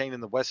doctrine contained in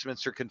the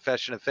Westminster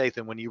Confession of Faith.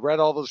 And when you read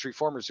all those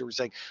reformers who were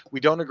saying, we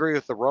don't agree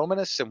with the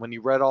Romanists, and when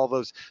you read all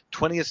those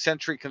 20th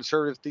century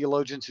conservative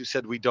theologians who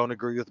said, we don't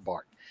agree with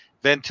Barth,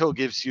 Van Til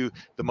gives you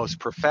the most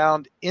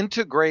profound,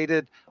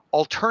 integrated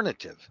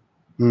alternative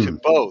to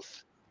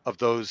both of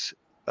those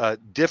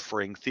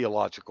differing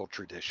theological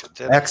traditions.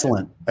 And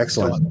excellent.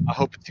 so I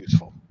hope it's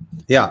useful.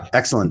 Yeah,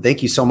 excellent.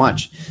 Thank you so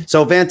much.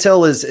 So Van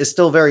Til is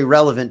still very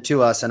relevant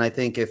to us. And I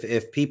think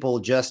if people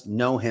just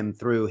know him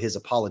through his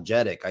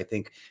apologetic, I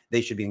think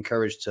they should be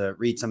encouraged to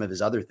read some of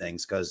his other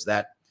things, because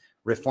that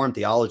Reformed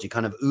theology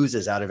kind of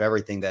oozes out of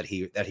everything that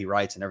he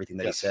writes and everything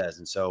that he says.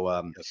 And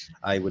so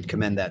I would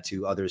commend that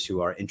to others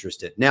who are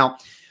interested. Now,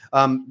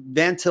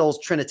 Van Til's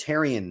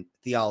Trinitarian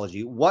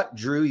theology, what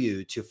drew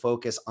you to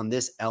focus on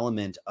this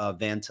element of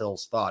Van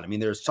Til's thought? I mean,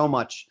 there's so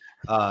much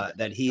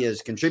that he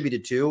has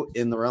contributed to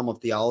in the realm of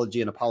theology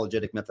and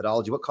apologetic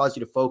methodology. What caused you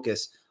to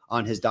focus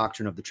on his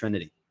doctrine of the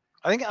Trinity?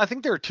 I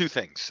think there are two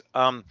things.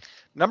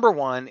 Number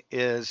one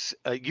is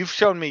you've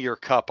shown me your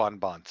cup on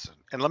Bahnsen.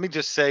 And let me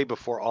just say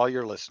before all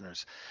your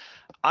listeners,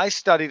 I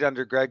studied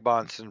under Greg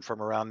Bahnsen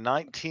from around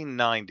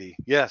 1990.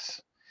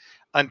 Yes.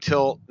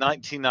 Until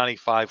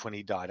 1995 when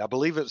he died. I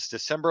believe it was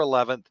December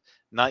 11th,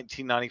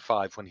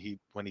 1995 when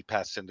he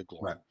passed into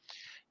glory. Right.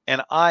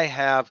 And I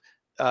have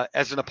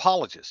as an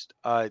apologist,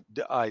 I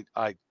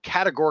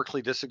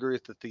categorically disagree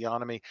with the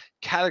theonomy,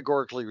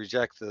 categorically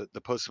reject the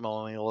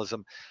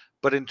postmillennialism.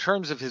 But in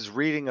terms of his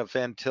reading of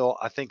Van Til,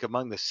 I think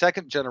among the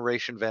second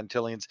generation Van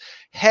Tillians,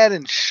 head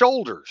and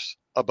shoulders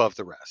above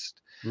the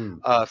rest.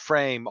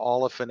 Frame,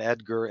 Oliphant,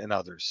 Edgar, and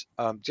others.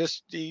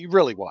 Just he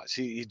really was.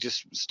 He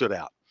just stood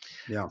out.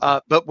 Yeah.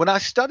 But when I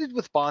studied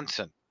with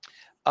Bahnsen,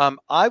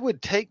 I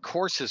would take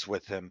courses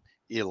with him,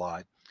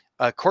 Eli,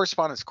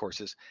 correspondence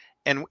courses,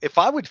 and if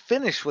I would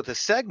finish with a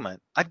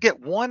segment, I'd get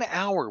 1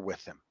 hour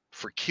with him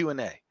for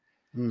Q&A,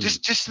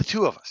 just the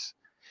two of us,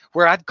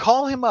 where I'd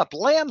call him up,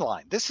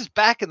 landline. This is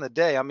back in the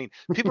day. I mean,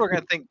 people are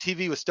going to think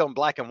TV was still in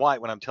black and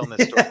white when I'm telling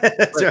this story.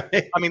 That's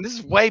right. I mean, this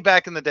is way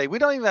back in the day. We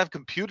don't even have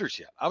computers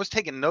yet. I was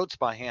taking notes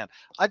by hand.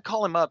 I'd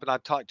call him up and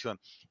I'd talk to him.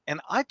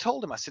 And I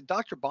told him, I said,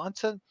 Dr.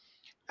 Bahnsen,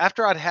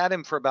 after I'd had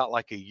him for about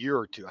like a year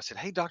or two, I said,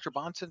 hey, Dr.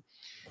 Bahnsen.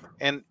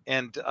 And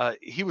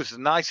he was the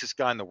nicest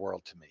guy in the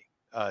world to me.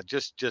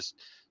 Just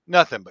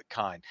nothing but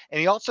kind.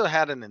 And he also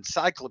had an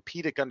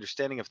encyclopedic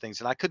understanding of things.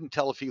 And I couldn't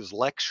tell if he was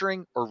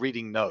lecturing or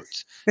reading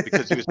notes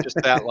because he was just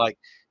that like,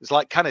 it's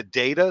like kind of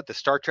Data, the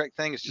Star Trek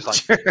thing. It's just like,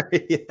 Sure,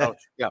 yeah. Oh,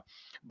 yeah.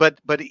 But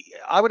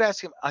I would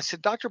ask him, I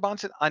said, Dr.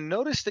 Bahnsen, I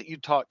noticed that you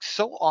talk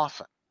so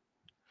often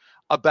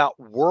about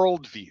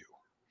worldview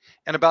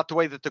and about the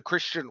way that the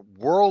Christian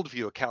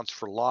worldview accounts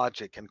for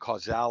logic and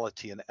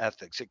causality and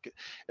ethics. It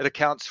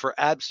accounts for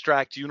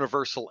abstract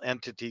universal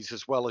entities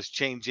as well as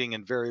changing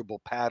and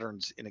variable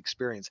patterns in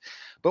experience.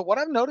 But what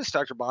I've noticed,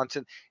 Dr.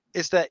 Bahnsen,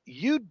 is that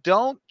you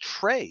don't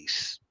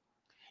trace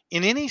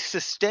in any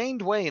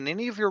sustained way in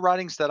any of your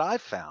writings that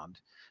I've found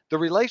the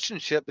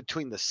relationship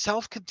between the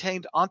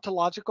self-contained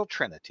ontological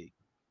Trinity,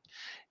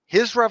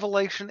 his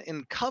revelation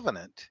in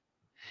covenant,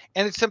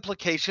 and its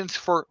implications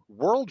for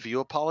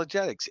worldview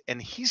apologetics.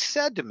 And he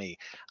said to me,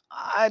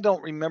 I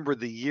don't remember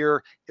the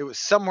year, it was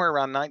somewhere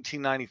around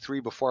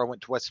 1993 before I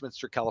went to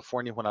Westminster,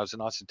 California, when I was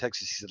in Austin,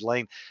 Texas. He said,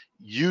 Lane,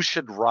 you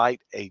should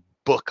write a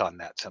book on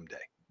that someday.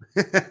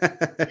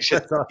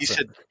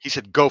 Awesome. He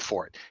said, go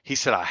for it. He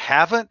said, I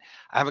haven't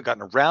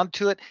gotten around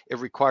to it. It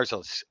requires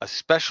a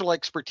special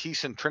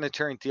expertise in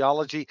Trinitarian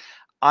theology.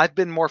 I've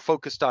been more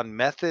focused on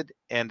method,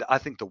 and I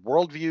think the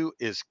worldview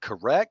is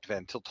correct.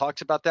 Van Til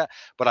talks about that,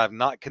 but I've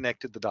not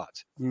connected the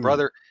dots.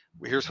 Brother,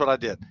 here's what I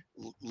did.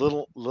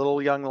 Little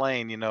young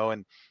Lane, in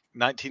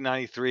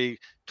 1993,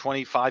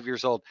 25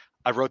 years old,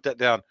 I wrote that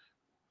down.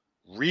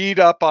 Read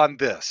up on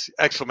this!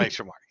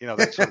 Exclamation mark.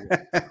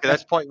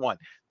 That's point one.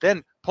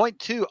 Then point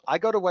two, I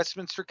go to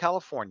Westminster,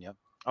 California.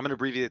 I'm going to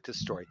abbreviate this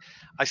story.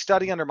 I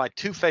study under my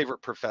two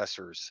favorite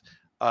professors,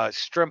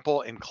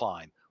 Strempel and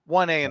Klein.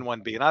 1A and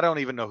 1B, and I don't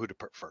even know who to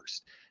put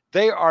first.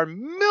 They are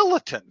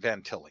militant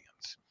Van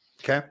Tillians.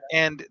 Okay.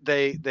 And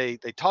they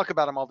talk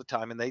about them all the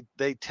time, and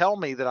they tell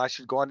me that I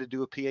should go on to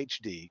do a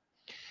PhD.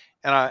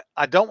 And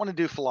I don't want to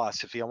do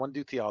philosophy. I want to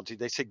do theology.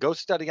 They say, go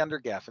study under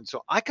Gaffin.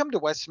 So I come to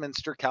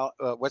Westminster,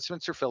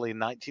 Philly in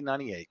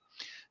 1998.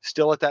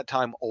 Still at that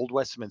time, old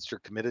Westminster,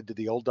 committed to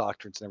the old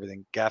doctrines and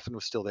everything. Gaffin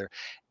was still there.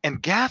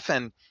 And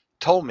Gaffin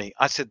told me,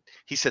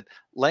 he said,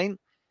 Lane,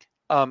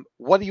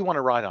 what do you want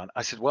to write on?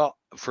 I said, well,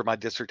 for my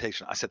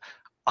dissertation, I said,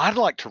 I'd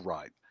like to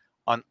write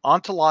on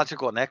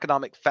ontological and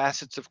economic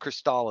facets of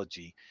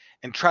Christology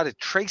and try to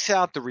trace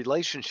out the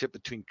relationship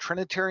between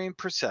Trinitarian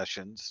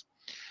processions,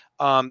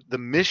 the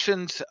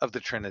missions of the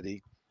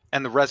Trinity,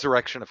 and the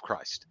resurrection of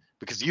Christ,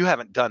 because you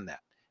haven't done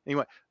that.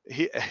 Anyway,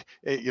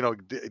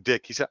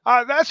 Dick, he said,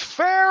 that's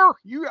fair.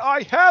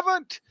 I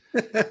haven't.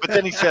 But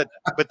then he said,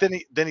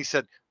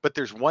 but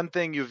there's one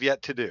thing you've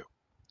yet to do.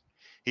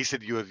 He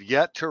said, you have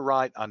yet to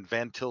write on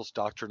Van Til's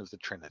doctrine of the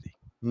Trinity.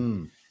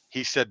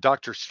 He said,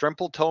 Dr.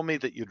 Strempel told me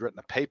that you'd written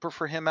a paper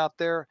for him out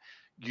there.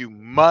 You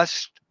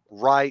must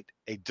write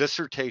a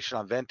dissertation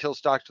on Van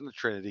Til's doctrine of the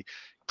Trinity,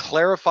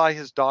 clarify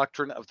his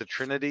doctrine of the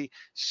Trinity,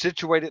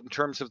 situate it in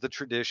terms of the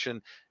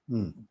tradition,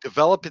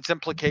 develop its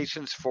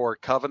implications for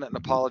covenant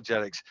and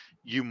apologetics.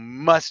 You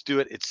must do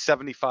it. It's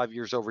 75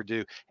 years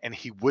overdue. And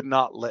he would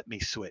not let me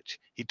switch.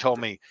 He told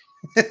me,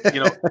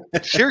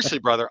 seriously,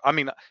 brother. I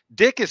mean,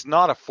 Dick is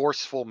not a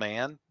forceful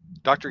man.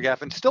 Dr.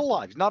 Gaffin, still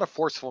alive. He's not a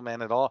forceful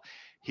man at all.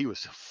 He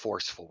was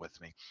forceful with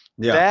me.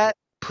 Yeah. That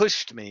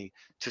pushed me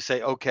to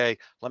say, okay,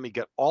 let me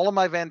get all of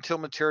my Van Til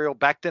material.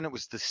 Back then it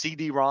was the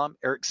CD-ROM,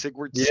 Eric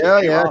Sigward's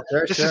CD-ROM.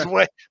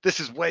 This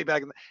is way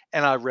back.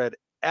 And I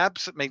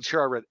made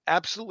sure I read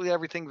absolutely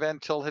everything Van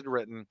Til had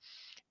written,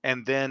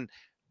 and then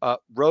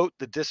wrote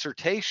the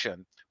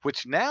dissertation,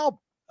 which now,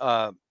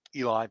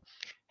 Eli,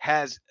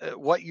 has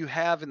what you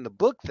have in the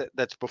book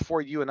that's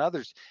before you and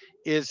others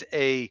is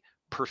a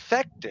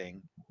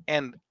perfecting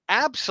and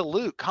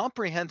absolute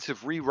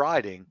comprehensive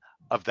rewriting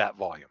of that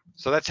volume.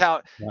 So that's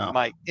how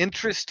my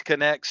interest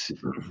connects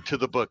to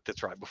the book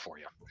that's right before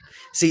you.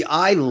 See,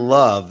 I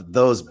love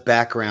those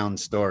background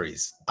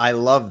stories. I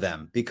love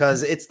them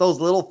because it's those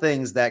little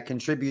things that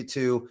contribute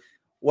to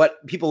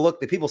what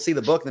people see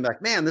the book and they're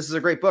like, man, this is a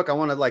great book. I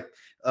want to like,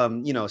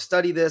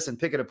 study this and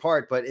pick it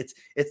apart. But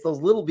it's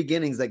those little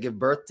beginnings that give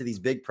birth to these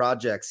big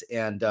projects.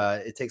 And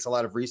it takes a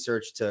lot of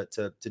research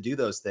to do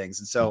those things.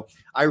 And so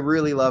I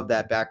really love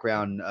that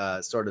background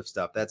sort of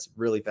stuff. That's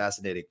really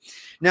fascinating.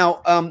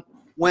 Now,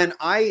 when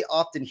I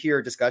often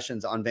hear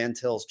discussions on Van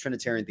Til's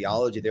Trinitarian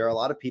theology, there are a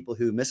lot of people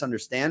who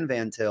misunderstand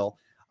Van Til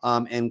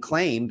and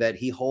claim that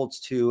he holds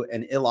to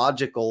an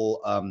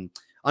illogical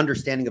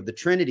understanding of the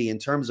Trinity, in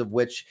terms of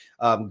which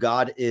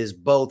God is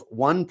both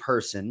one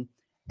person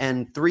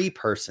and three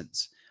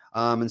persons.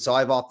 And so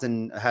I've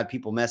often had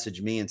people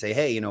message me and say,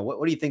 hey,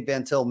 what do you think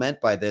Van Til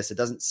meant by this? It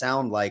doesn't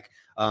sound like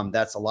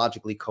that's a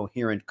logically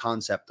coherent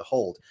concept to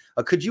hold.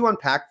 Could you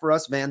unpack for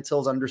us Van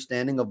Til's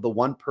understanding of the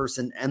one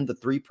person and the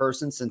three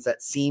persons, since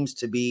that seems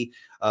to be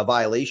a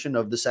violation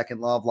of the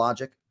second law of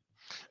logic?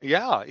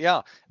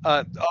 Yeah.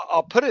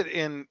 I'll put it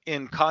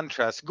in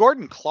contrast.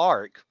 Gordon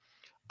Clark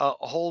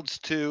holds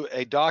to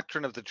a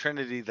doctrine of the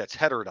Trinity that's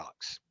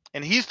heterodox.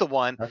 And he's the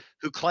one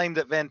who claimed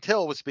that Van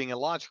Til was being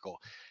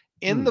illogical.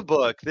 In the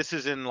book, this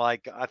is in I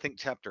think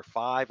chapter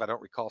 5, I don't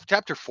recall,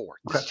 chapter 4.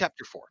 This is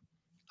chapter 4.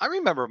 I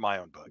remember my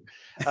own book.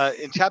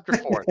 In chapter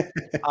 4,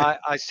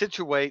 I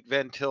situate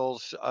Van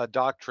Til's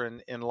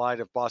doctrine in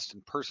light of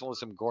Boston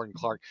personalism, Gordon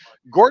Clark.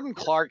 Gordon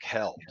Clark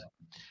held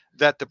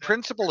that the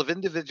principle of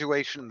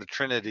individuation in the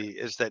Trinity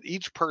is that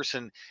each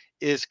person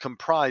is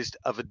comprised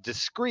of a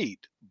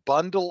discrete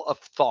bundle of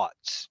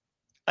thoughts,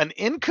 an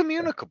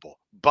incommunicable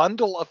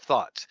bundle of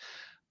thoughts.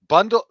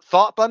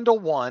 Thought bundle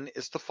 1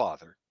 is the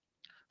Father.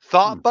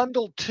 Thought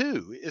bundle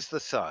 2 is the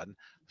Son.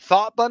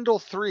 Thought bundle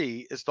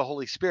 3 is the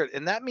Holy Spirit.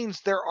 And that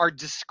means there are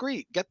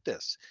discrete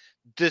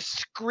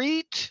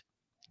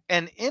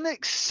and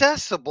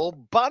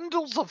inaccessible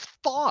bundles of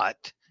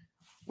thought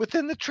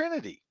within the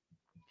Trinity.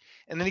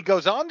 And then he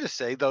goes on to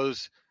say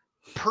those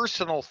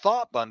personal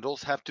thought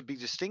bundles have to be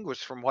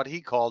distinguished from what he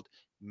called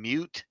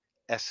mute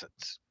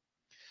essence.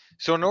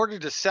 So in order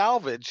to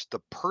salvage the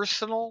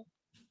personal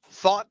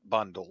thought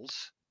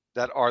bundles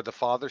that are the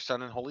Father,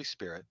 Son, and Holy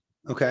Spirit,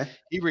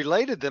 he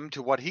related them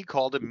to what he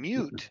called a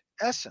mute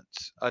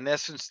essence, an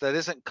essence that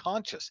isn't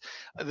conscious.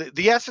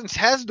 The essence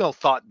has no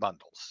thought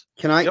bundles.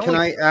 Can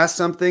I ask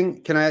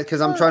something?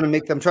 Because I'm trying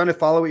to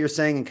follow what you're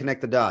saying and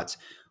connect the dots.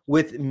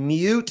 With a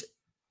mute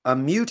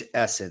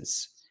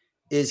essence,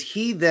 is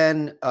he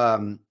then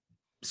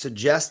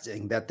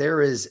suggesting that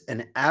there is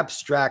an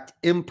abstract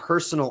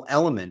impersonal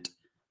element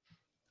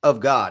of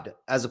God,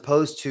 as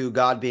opposed to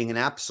God being an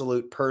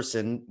absolute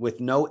person with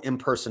no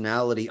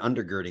impersonality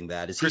undergirding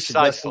that? Is he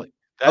precisely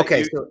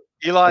suggesting?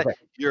 Eli,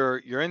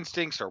 your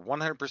instincts are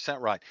 100%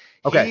 right.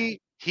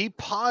 He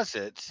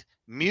posits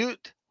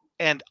mute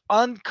and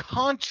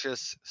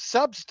unconscious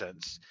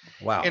substance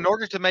in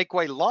order to make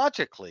way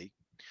logically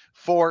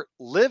for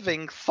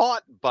living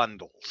thought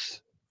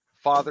bundles,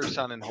 Father,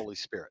 Son, and Holy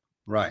Spirit.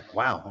 Right.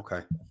 Wow.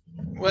 Okay.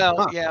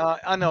 Well, yeah,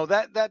 I know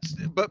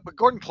but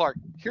Gordon Clark,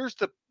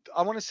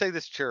 I want to say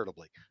this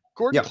charitably.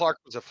 Gordon Clark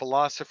was a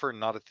philosopher,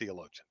 not a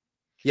theologian.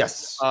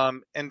 Yes.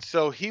 And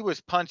so he was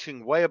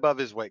punching way above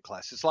his weight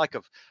class. It's like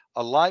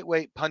a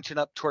lightweight punching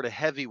up toward a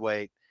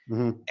heavyweight,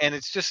 and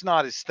it's just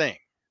not his thing.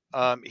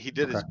 He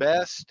did his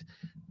best.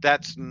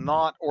 That's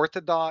not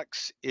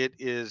orthodox. It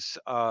is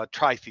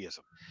tritheism.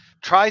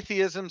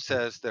 Tritheism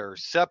says there are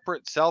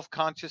separate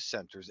self-conscious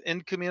centers,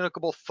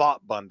 incommunicable thought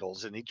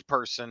bundles in each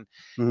person,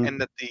 and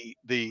that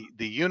the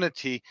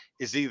unity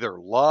is either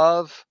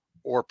love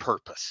or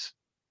purpose.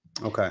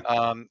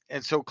 And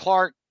so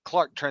Clark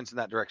trends in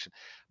that direction.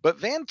 But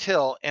Van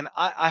Til, and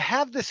I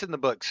have this in the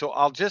book, so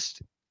I'll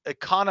just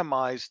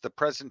economize the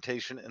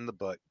presentation in the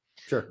book.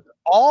 Sure.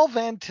 All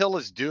Van Til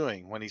is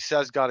doing when he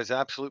says God is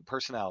absolute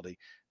personality,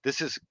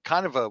 this is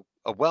kind of a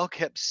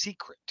well-kept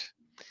secret.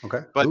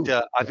 But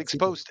I've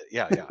exposed it.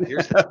 Yeah.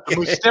 Here's the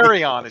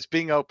mysterion is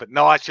being open.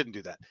 No, I shouldn't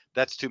do that.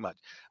 That's too much.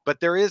 But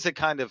there is a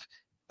kind of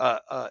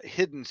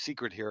hidden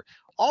secret here.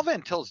 All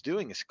Van Til is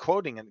doing is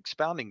quoting and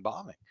expounding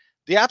Bavinck.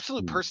 The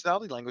absolute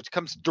personality language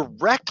comes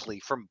directly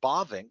from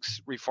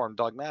Bavinck's Reformed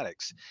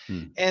dogmatics.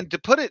 And to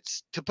put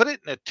it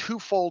in a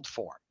twofold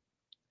form,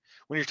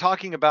 when you're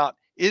talking about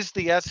is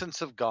the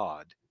essence of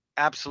God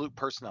absolute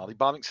personality,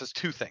 Bavinck says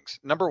two things.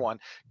 Number one,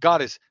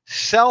 God is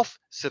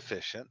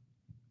self-sufficient,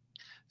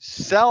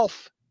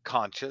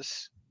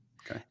 self-conscious,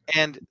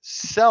 and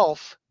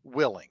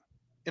self-willing.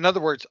 In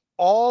other words,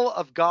 all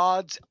of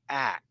God's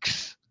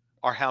acts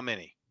are how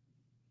many?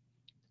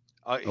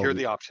 Here are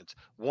the options: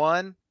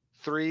 1,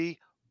 3,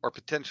 or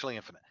potentially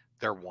infinite.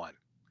 They're one.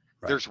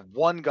 There's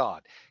one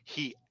God.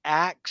 He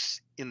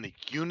acts in the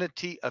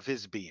unity of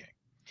his being.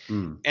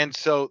 And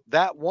so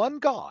that one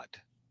God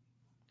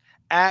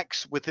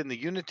acts within the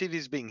unity of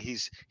his being.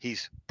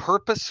 He's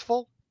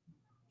purposeful.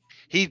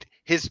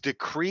 His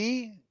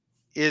decree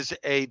is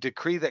a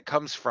decree that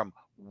comes from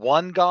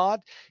one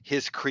God.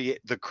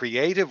 The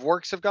creative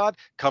works of God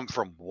come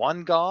from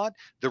one God.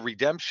 The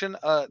redemption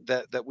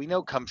that we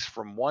know comes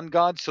from one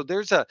God. So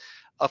there's a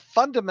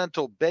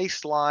fundamental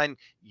baseline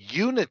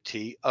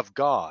unity of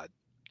God,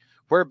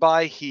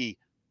 whereby he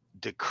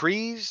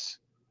decrees,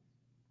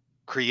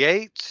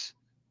 creates,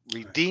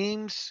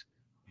 redeems,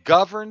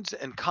 governs,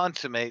 and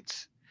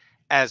consummates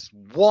as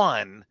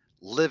one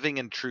living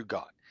and true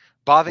God.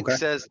 Bavinck Okay.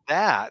 says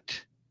that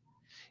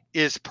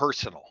is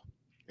personal.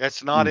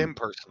 It's not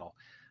impersonal.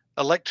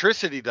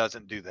 Electricity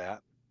doesn't do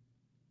that.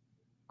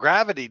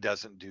 Gravity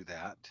doesn't do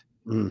that.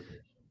 Mm.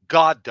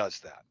 God does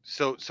that.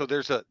 So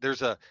there's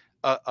a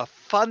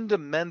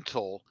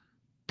fundamental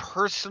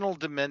personal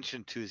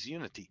dimension to his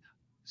unity.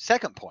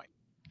 Second point,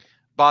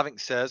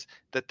 Bavinck says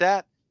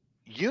that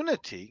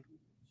unity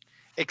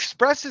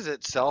expresses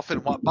itself in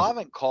what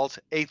Bavinck calls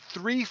a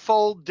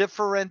threefold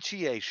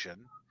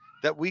differentiation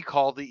that we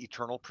call the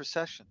eternal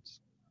processions.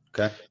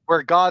 Okay.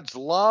 Where God's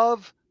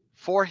love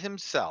for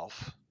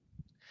himself,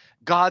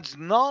 God's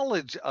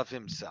knowledge of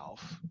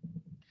himself,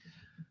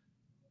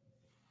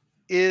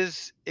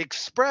 is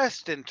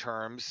expressed in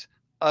terms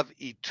of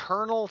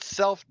eternal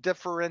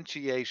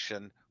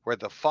self-differentiation, where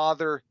the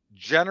Father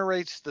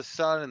generates the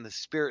Son and the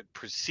Spirit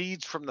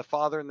proceeds from the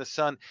Father and the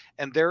Son,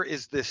 and there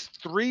is this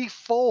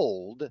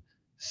threefold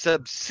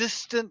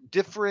subsistent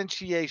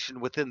differentiation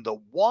within the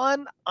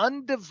one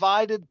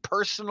undivided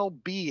personal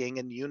being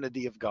and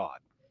unity of God.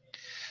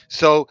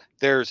 So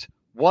there's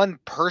one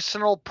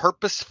personal,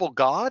 purposeful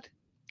God,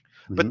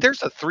 but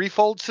there's a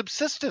threefold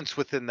subsistence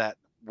within that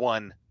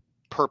one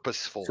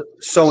purposeful.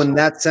 So in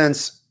that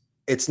sense,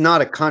 it's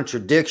not a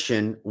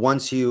contradiction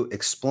once you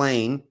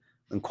explain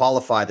and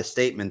qualify the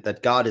statement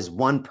that God is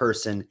one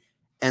person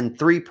and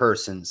three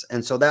persons.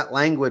 And so that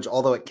language,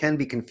 although it can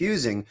be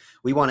confusing,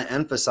 we want to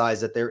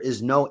emphasize that there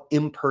is no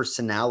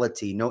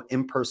impersonality, no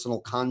impersonal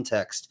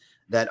context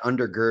that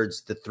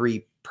undergirds the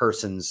three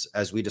persons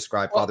as we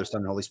describe Father,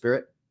 Son, and Holy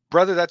Spirit.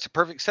 Brother, that's a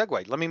perfect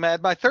segue. Let me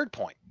add my third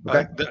point,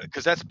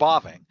 because that's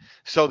Bavinck.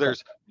 So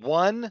there's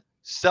one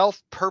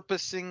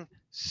self-purposing,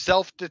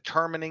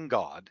 self-determining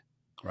God.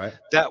 Right.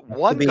 That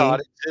one God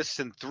exists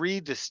in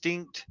three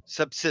distinct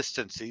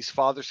subsistencies: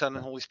 Father, Son,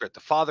 and Holy Spirit. The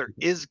Father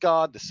is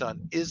God, the Son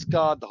is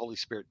God, the Holy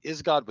Spirit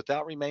is God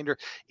without remainder.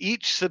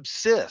 Each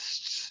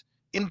subsists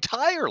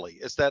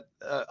entirely as that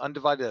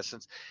undivided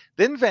essence.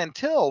 Then Van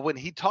Til, when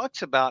he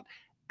talks about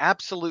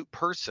absolute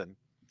person,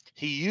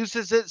 he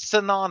uses it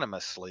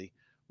synonymously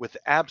with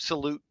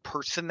absolute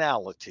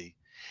personality,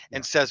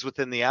 and says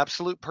within the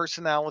absolute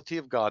personality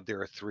of God,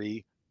 there are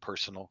three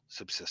personal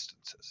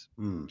subsistences.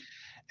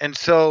 And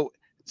so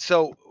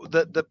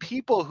the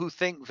people who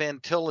think Van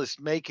Til is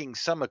making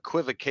some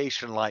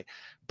equivocation, like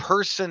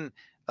person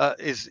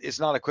is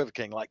not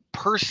equivocating, like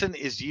person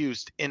is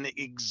used in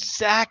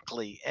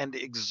exactly and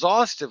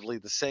exhaustively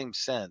the same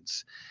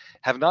sense,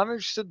 have not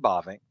understood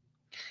Bavinck,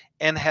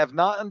 and have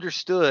not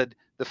understood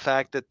the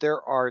fact that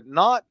there are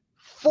not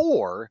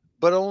four,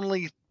 but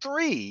only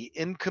three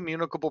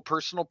incommunicable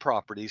personal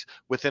properties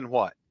within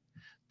what?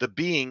 The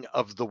being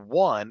of the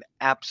one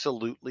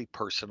absolutely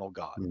personal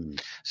God.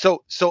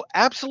 So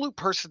absolute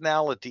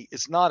personality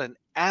is not an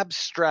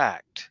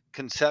abstract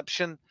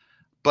conception,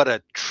 but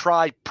a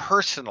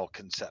tri-personal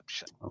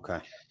conception. Okay.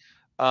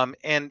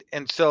 And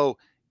so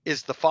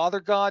is the Father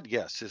God?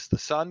 Yes. Is the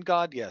Son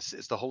God? Yes.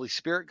 Is the Holy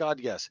Spirit God?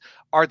 Yes.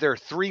 Are there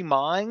three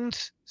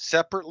minds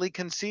separately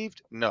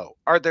conceived? No.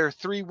 Are there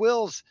three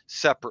wills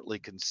separately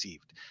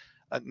conceived?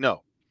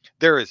 No.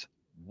 There is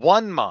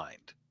one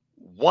mind,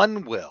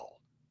 one will,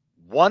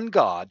 one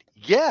God,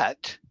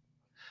 yet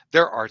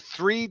there are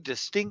three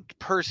distinct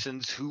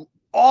persons who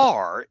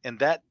are, and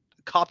that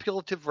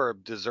copulative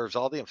verb deserves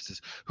all the emphasis,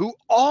 who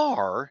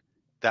are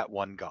that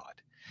one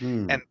God.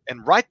 And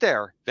right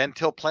there, Van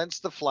Til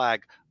plants the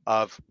flag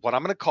of what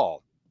I'm going to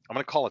call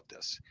it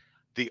this: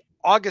 the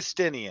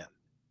Augustinian,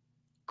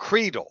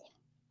 creedal,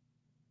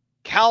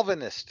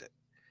 Calvinistic,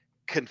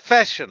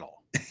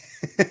 confessional,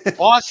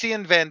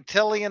 Vossian, Van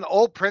Tilian,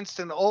 Old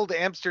Princeton, Old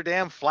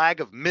Amsterdam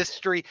flag of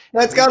mystery.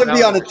 That's got to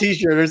be on a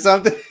t-shirt or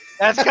something.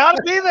 That's got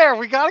to be there.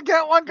 We got to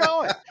get one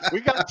going.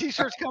 We got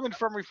t-shirts coming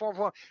from Reform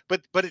Forum,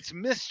 but it's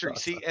mystery.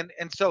 Awesome. See,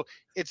 and so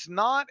it's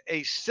not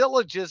a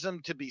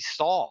syllogism to be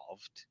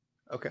solved.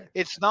 Okay.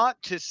 It's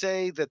not to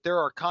say that there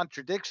are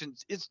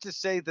contradictions. It's to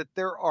say that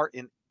there are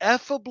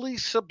ineffably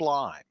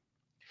sublime,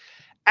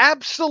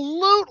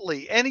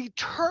 absolutely and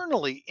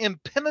eternally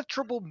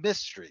impenetrable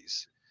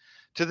mysteries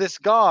to this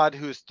God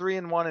who is 3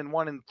 in 1 and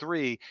 1 in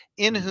 3,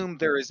 in whom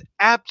there is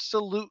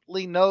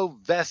absolutely no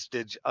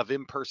vestige of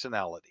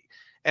impersonality.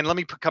 And let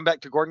me come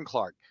back to Gordon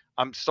Clark.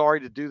 I'm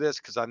sorry to do this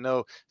because I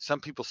know some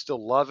people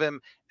still love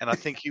him, and I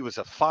think he was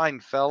a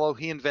fine fellow.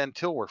 He and Van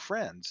Til were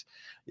friends.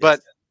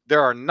 But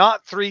there are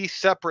not three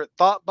separate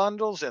thought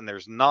bundles, and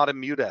there's not a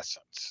mute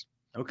essence.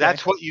 Okay.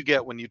 That's what you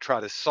get when you try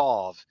to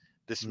solve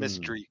this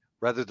mystery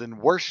rather than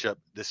worship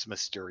this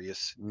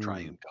mysterious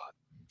triune God.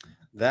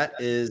 That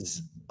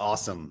is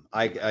awesome.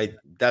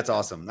 That's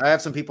awesome. I have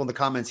some people in the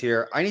comments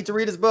here. I need to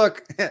read his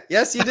book.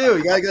 Yes, you do.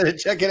 You gotta go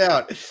check it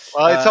out.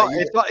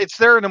 It's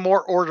there in a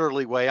more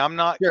orderly way. I'm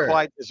not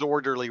quite as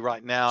orderly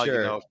right now,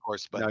 of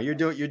course. But no, you're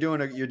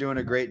doing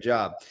a great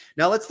job.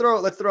 Now let's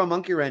throw a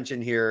monkey wrench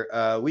in here.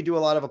 We do a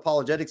lot of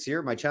apologetics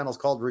here. My channel's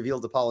called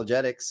Revealed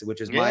Apologetics, which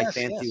is my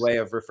fancy way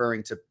of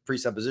referring to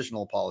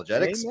presuppositional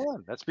apologetics.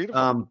 Amen. That's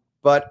beautiful.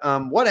 But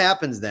what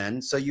happens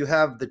then? So you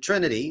have the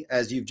Trinity,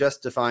 as you've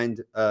just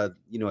defined,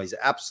 his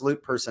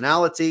absolute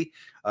personality,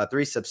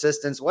 three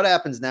subsistence. What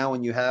happens now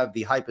when you have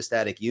the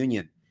hypostatic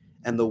union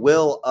and the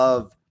will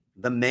of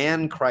the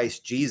man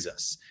Christ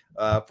Jesus?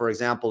 For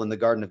example, in the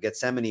Garden of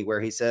Gethsemane,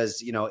 where he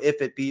says,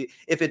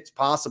 if it's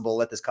possible,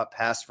 let this cup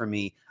pass from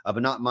me,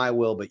 but not my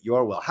will, but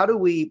your will. How do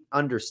we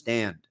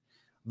understand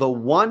the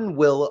one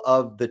will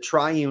of the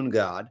triune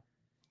God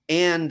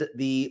and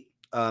the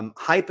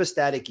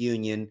hypostatic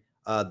union,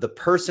 the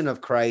person of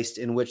Christ,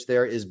 in which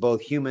there is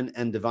both human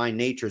and divine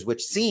natures,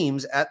 which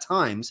seems at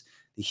times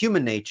the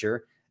human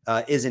nature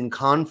is in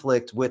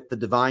conflict with the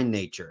divine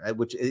nature,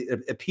 which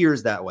it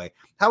appears that way.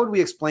 How would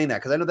we explain that?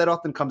 Because I know that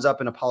often comes up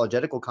in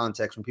apologetical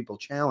context when people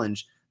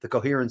challenge the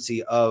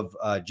coherency of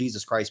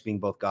Jesus Christ being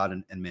both God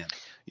and man.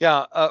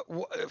 Yeah,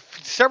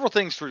 several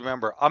things to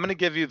remember. I'm going to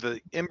give you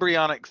the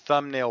embryonic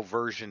thumbnail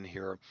version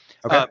here,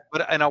 Okay.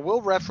 and I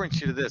will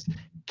reference you to this.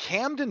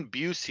 Camden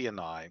Busey and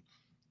I,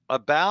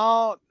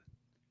 about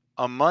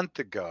a month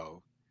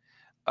ago,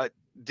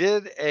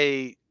 did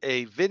a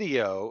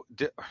video.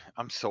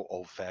 I'm so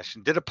old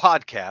fashioned. Did a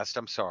podcast.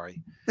 I'm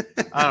sorry.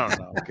 I don't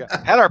know.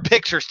 Had our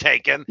pictures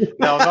taken.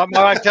 No, not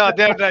my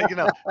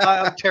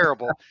I'm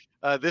terrible.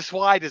 This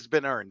wide has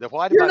been earned. The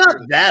wide. You're not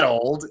that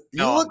old. You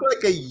No, look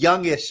like a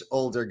youngish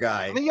older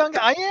guy. I'm a young.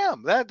 I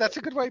am. That's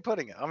a good way of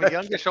putting it. I'm a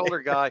youngish older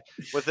guy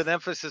with an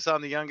emphasis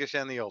on the youngish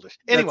and the oldest.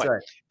 Anyway,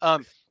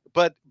 That's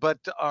right. But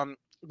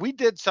we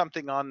did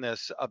something on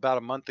this about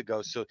a month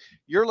ago. So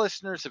your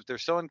listeners, if they're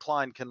so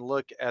inclined, can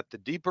look at the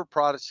deeper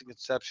Protestant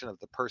conception of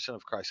the person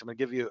of Christ. I'm going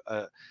to give you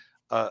a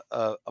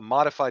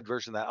modified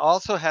version of that. I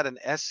also had an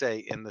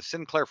essay in the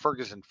Sinclair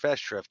Ferguson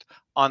Festschrift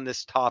on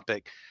this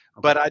topic,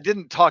 but I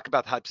didn't talk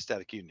about the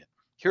hypostatic union.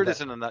 Here it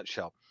is in a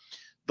nutshell.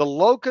 The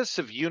locus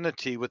of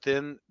unity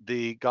within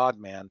the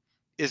God-man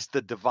is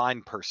the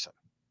divine person.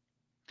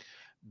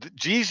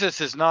 Jesus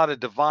is not a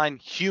divine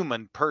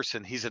human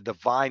person. He's a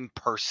divine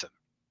person.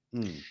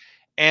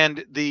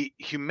 And the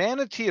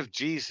humanity of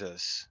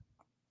Jesus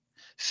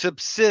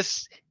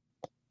subsists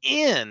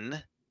in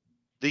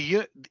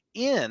the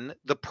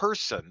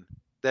person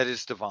that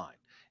is divine.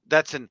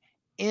 That's an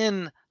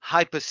in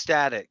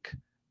hypostatic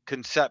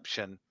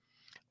conception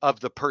of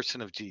the person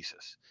of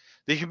Jesus.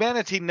 The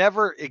humanity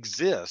never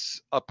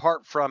exists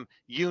apart from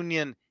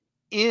union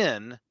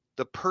in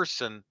the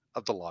person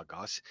of the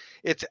Logos.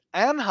 It's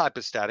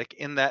anhypostatic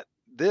in that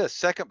this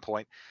second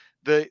point,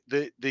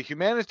 the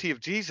humanity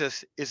of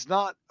Jesus is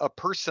not a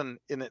person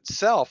in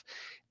itself,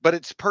 but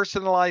it's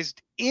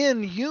personalized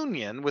in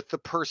union with the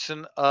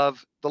person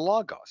of the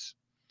Logos.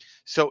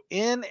 So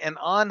in and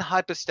on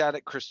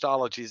hypostatic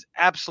Christology is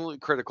absolutely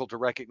critical to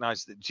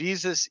recognize that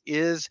Jesus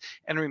is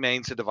and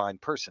remains a divine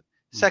person.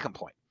 Second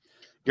point,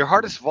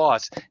 Geerhardus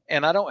Vos,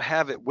 and I don't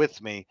have it with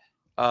me.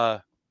 I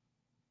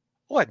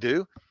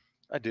do.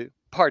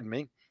 Pardon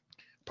me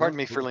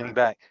for leaning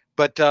back.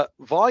 But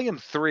volume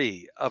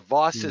 3 of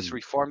Vos's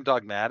Reformed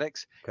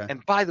Dogmatics. Okay.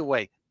 And by the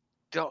way,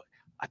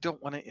 I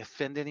don't want to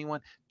offend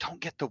anyone.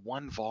 Don't get the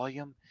one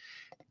volume.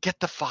 Get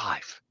the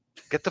 5.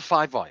 Get the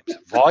 5 volumes.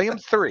 Volume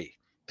 3.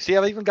 See,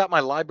 I've even got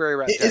my library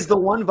right there. Is the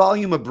one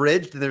volume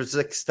abridged? There's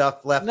like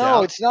stuff left out?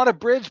 No, it's not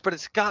abridged, but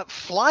it's got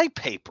fly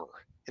paper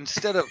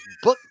instead of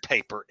book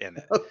paper in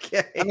it.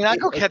 Okay. I mean, I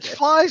go catch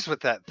flies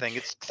with that thing.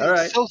 It's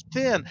so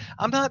thin.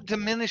 I'm not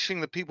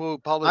diminishing the people who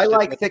publish it. I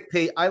like thick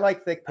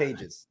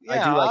pages. Yeah,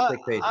 I do like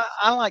thick pages.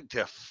 I like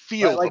to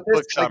feel the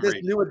books I'm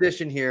reading. This new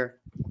edition here.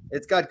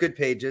 It's got good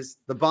pages.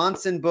 The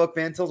Bahnsen book,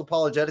 Van Til's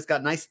Apologetics,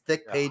 got nice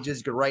thick pages.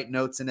 You can write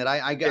notes in it.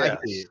 I get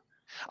it.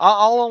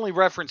 I'll only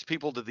reference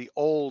people to the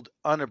old,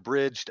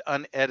 unabridged,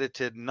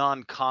 unedited,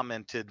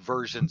 non-commented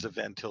versions of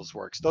Van Til's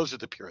works. Those are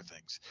the pure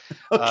things,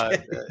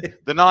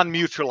 the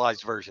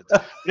non-mutualized versions.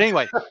 But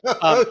anyway,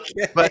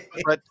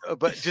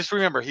 but just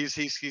remember, he's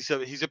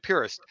a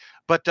purist.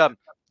 But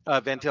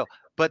Van Til.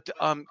 But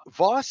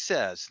Vos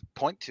says,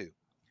 point 2,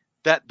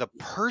 that the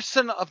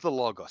person of the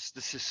Logos.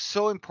 This is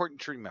so important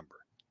to remember.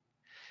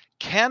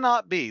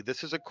 Cannot be.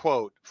 This is a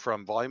quote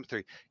from Volume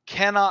 3.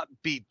 Cannot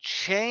be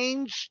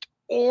changed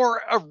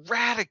or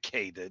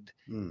eradicated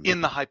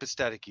in the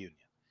hypostatic union.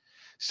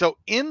 So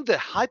in the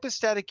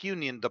hypostatic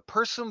union, the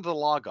person of the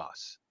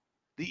Logos,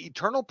 the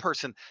eternal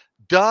person,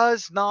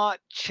 does not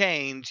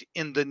change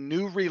in the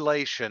new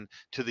relation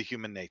to the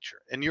human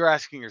nature. And you're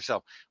asking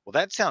yourself, well,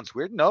 that sounds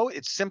weird. No,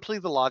 it's simply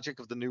the logic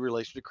of the new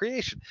relation to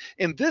creation.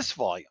 In this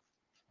volume,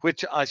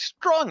 which I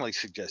strongly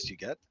suggest you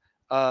get,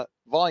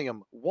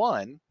 Volume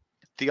 1,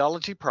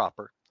 Theology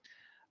Proper,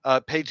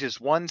 pages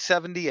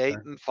 178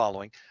 and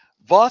following,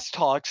 Vos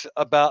talks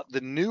about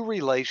the new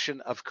relation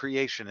of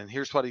creation. And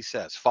here's what he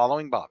says,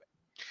 following Bobbitt.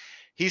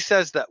 He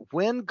says that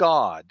when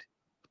God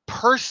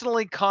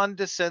personally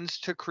condescends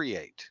to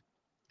create,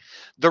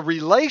 the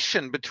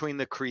relation between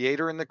the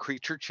creator and the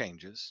creature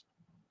changes.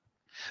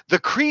 The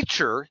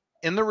creature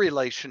in the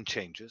relation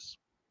changes.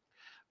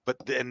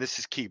 And this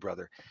is key,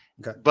 brother.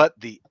 Okay. But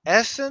the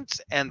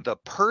essence and the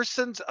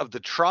persons of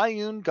the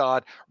triune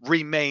God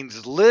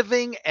remains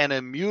living and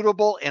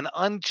immutable and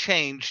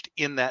unchanged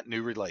in that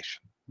new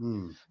relation.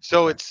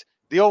 So Okay. it's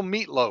the old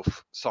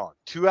Meatloaf song,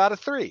 2 out of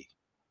 3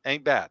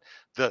 ain't bad.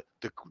 The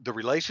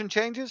relation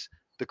changes,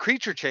 the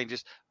creature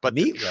changes, but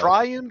the Meatloaf.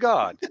 triune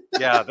God,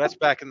 yeah, that's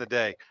back in the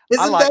day. I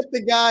Isn't like that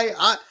the guy?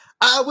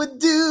 I would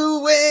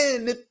do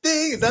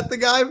anything. Is that the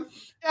guy?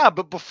 Yeah,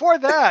 but before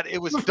that,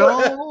 it was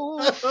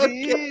 "Don't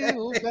Okay.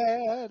 feel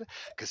bad,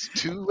 'cause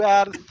 2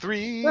 out of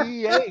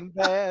 3 ain't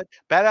bad."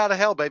 Bat Out of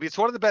Hell, baby. It's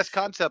one of the best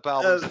concept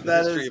albums in the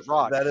history of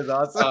rock. That is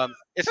awesome.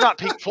 It's not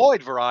Pink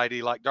Floyd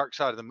variety like Dark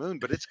Side of the Moon,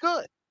 but it's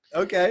good.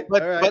 Okay.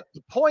 But All right. but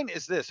the point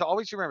is this,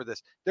 always remember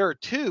this. There are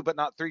 2 but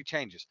not 3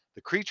 changes.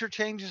 The creature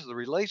changes, the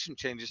relation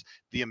changes.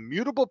 The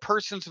immutable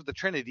persons of the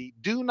Trinity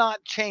do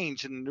not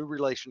change in the new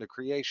relation to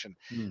creation.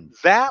 Hmm.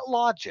 That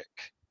logic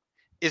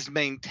is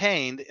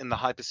maintained in the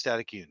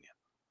hypostatic union.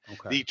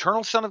 Okay. The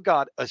eternal Son of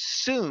God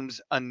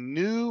assumes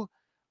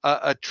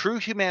a true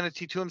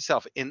humanity to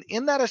himself. And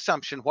in that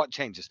assumption, what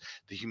changes?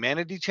 The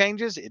humanity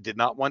changes. It did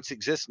not once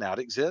exist, now it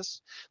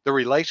exists. The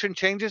relation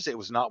changes. It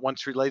was not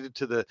once related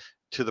to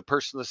the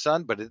person of the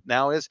Son, but it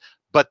now is.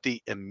 But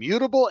the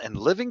immutable and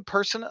living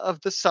person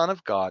of the Son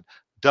of God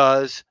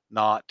does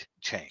not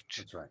change.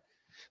 That's right.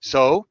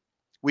 So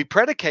we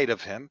predicate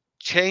of him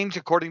change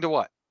according to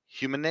what?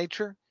 Human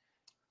nature,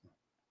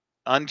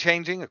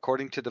 unchanging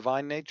according to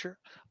divine nature,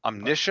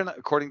 omniscient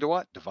according to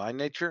what? Divine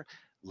nature,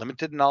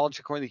 limited knowledge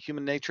according to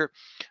human nature.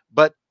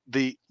 But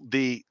the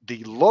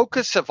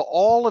locus of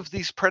all of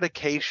these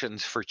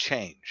predications for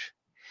change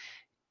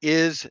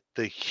is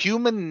the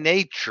human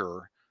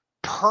nature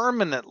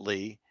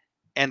permanently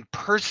and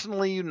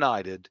personally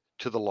united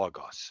to the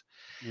Logos.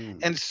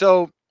 And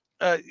so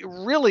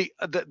really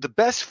the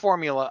best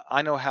formula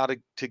I know how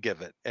to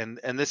give it,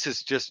 and this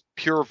is just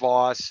pure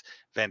Voss.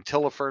 Van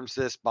Til affirms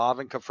this,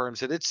 Bavin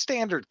confirms it. It's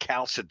standard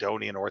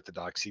Chalcedonian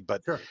orthodoxy,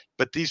 but Sure.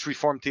 these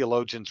Reformed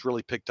theologians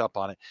really picked up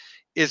on it,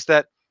 is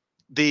that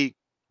the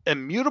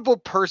immutable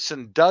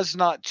person does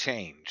not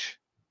change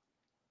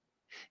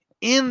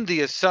in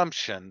the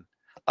assumption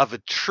of a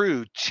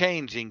true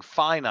changing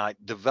finite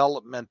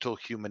developmental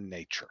human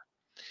nature.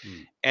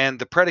 And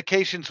the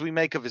predications we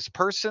make of his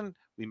person,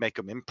 we make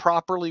them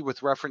improperly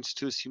with reference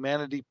to his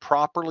humanity,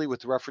 properly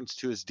with reference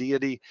to his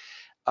deity.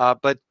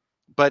 But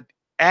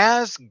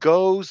as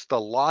goes the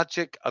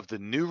logic of the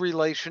new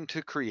relation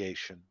to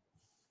creation,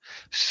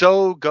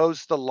 so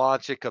goes the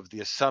logic of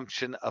the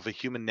assumption of a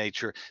human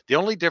nature. The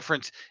only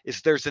difference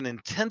is there's an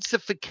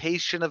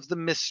intensification of the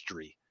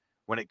mystery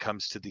when it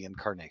comes to the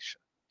incarnation.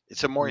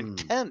 It's a more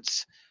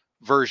intense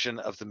version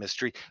of the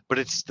mystery, but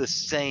it's the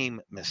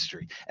same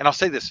mystery. And I'll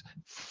say this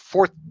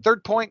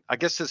third point, I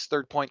guess this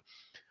third point,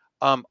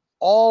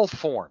 all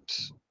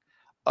forms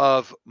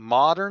of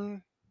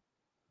modern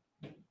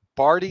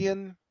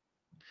Bardian,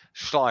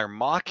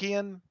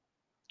 Schleiermachian,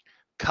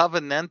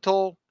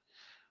 covenantal,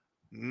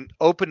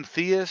 open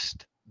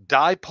theist,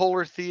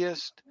 dipolar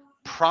theist,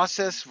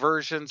 process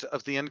versions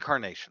of the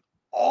incarnation,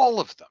 all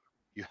of them,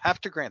 you have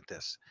to grant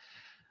this,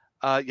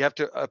 you have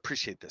to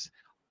appreciate this.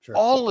 Sure.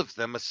 All of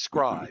them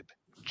ascribe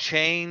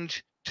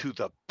change to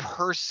the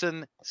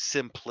person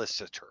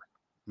simpliciter.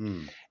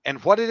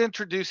 And what it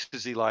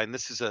introduces, Eli, and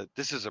this is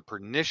a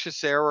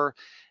pernicious error.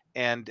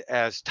 And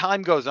as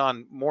time goes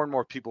on, more and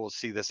more people will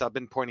see this. I've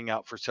been pointing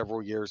out for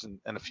several years, and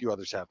a few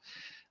others have.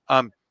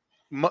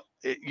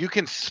 You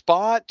can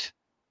spot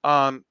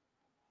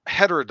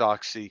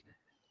heterodoxy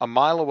a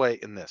mile away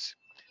in this,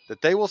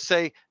 that they will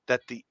say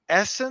that the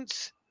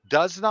essence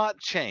does not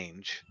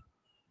change,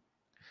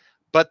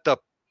 but the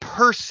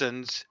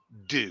persons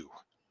do.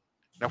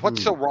 Now,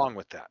 what's so wrong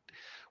with that?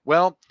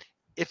 Well,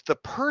 if the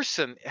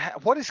person,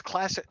 what is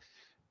classic?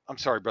 I'm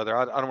sorry, brother,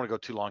 I don't want to go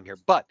too long here,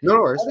 but No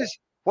worries.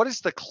 what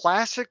is the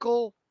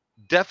classical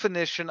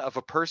definition of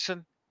a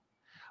person?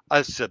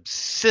 A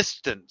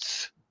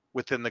subsistence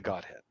within the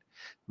Godhead.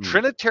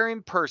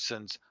 Trinitarian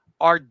persons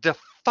are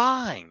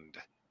defined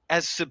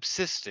as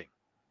subsisting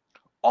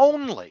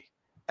only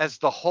as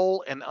the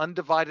whole and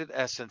undivided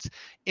essence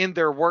in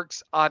their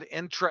works ad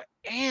intra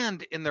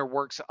and in their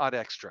works ad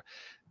extra.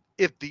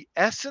 If the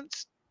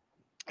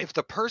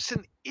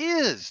person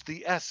is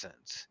the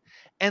essence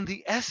and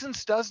the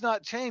essence does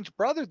not change,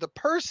 brother, the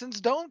persons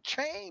don't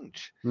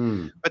change.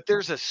 But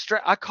there's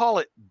I call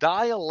it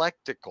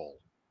dialectical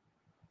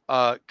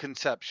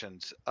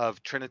conceptions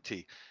of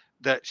Trinity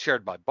that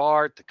shared by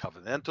Barth, the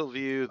covenantal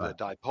view, the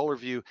dipolar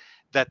view,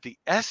 that the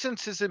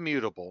essence is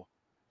immutable,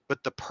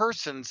 but the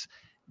persons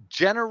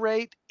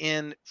generate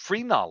in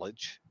free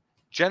knowledge,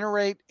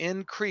 generate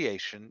in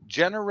creation,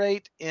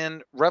 generate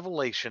in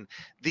revelation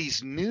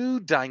these new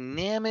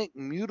dynamic,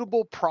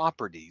 mutable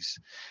properties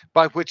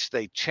by which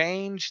they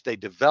change, they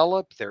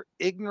develop, they're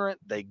ignorant,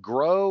 they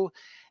grow.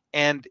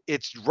 And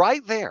it's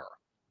right there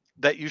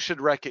that you should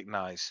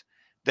recognize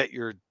that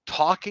you're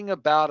talking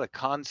about a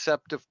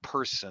concept of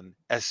person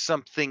as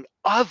something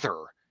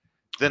other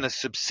than a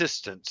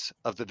subsistence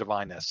of the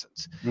divine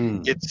essence.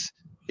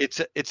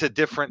 It's a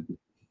different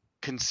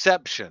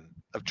conception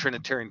of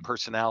Trinitarian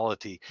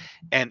personality,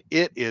 and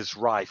it is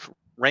rife,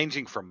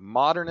 ranging from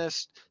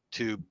modernist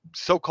to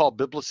so-called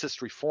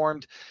biblicist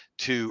reformed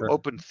to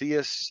open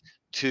theists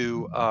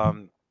to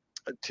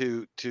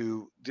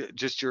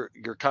just your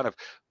kind of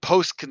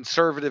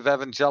post-conservative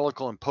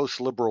evangelical and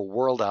post-liberal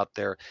world out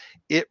there,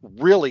 it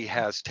really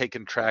has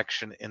taken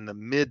traction in the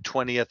mid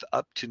 20th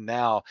up to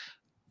now,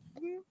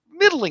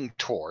 middling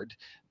toward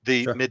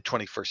the Sure. mid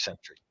 21st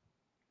century.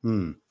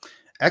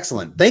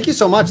 Excellent. Thank you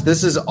so much.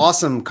 This is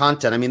awesome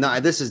content. I mean,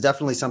 this is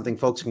definitely something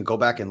folks can go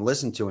back and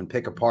listen to and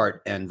pick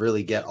apart and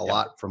really get a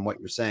lot from what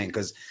you're saying.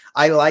 Because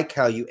I like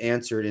how you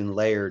answered in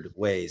layered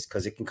ways,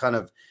 because it can kind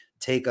of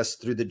take us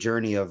through the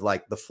journey of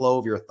like the flow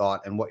of your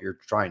thought and what you're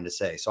trying to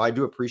say. So I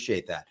do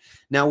appreciate that.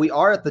 Now we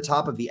are at the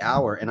top of the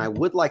hour, and I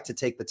would like to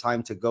take the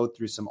time to go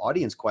through some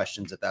audience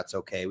questions, if that's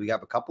okay. We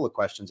have a couple of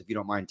questions, if you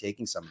don't mind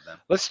taking some of them.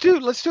 Let's do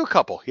a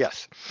couple.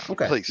 Yes.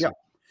 Okay. Please. Yeah.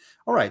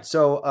 All right.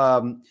 So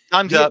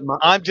time's up.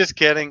 I'm just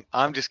kidding.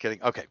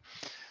 Okay.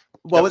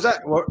 What was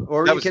that? What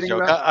were you kidding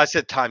about? I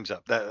said time's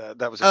up.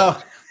 That was.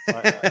 Oh.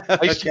 I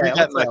used to read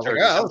that in my 30s.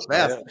 That was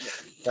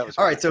fast. That was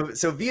all right.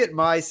 So Viet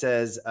Mai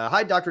says,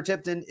 hi, Dr.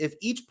 Tipton. If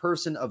each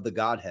person of the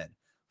Godhead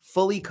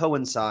fully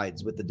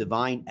coincides with the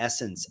divine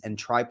essence and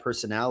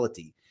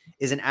tripersonality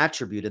is an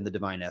attribute in the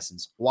divine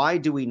essence, why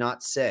do we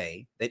not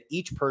say that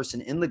each person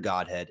in the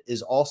Godhead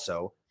is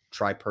also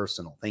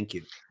tripersonal? Thank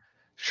you.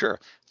 Sure.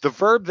 The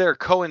verb there,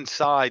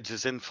 coincides,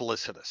 is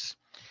infelicitous.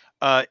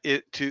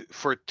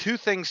 For two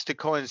things to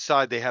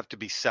coincide, they have to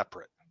be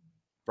separate,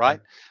 right?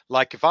 Okay.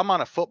 Like if I'm on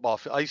a football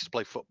field, I used to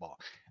play football.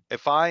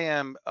 If I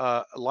am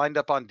lined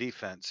up on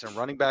defense and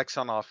running backs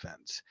on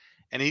offense,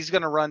 and he's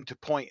going to run to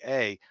point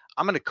A,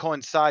 I'm going to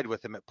coincide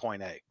with him at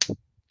point A.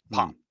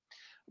 Pop.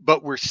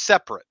 But we're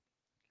separate.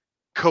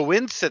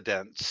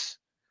 Coincidence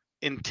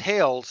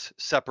entails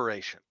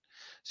separation.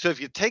 So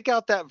if you take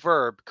out that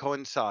verb,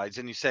 coincides,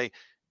 and you say,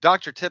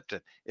 Dr.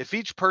 Tipton, if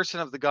each person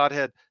of the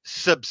Godhead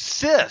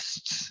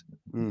subsists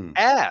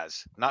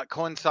as, not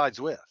coincides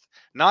with,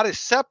 not as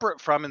separate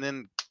from and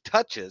then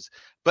touches,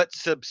 but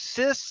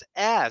subsists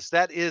as,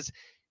 that is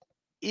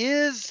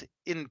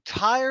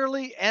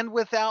entirely and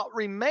without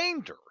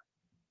remainder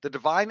the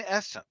divine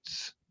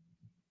essence.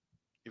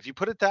 If you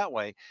put it that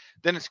way,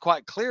 then it's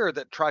quite clear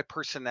that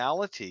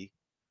tripersonality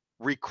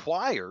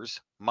requires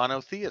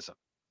monotheism.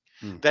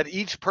 That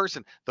each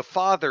person, the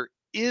Father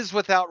is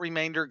without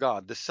remainder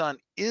God, the Son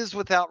is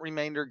without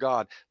remainder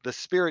God, the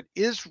Spirit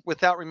is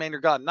without remainder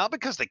God, not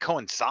because they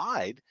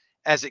coincide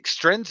as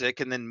extrinsic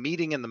and then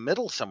meeting in the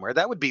middle somewhere.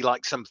 That would be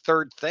like some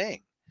third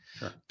thing.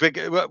 Sure.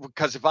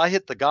 Because if I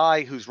hit the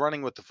guy who's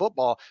running with the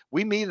football,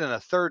 we meet in a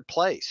third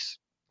place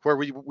where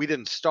we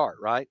didn't start,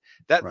 right?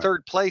 That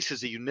third place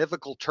is a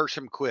univocal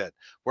tertium quid,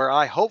 where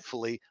I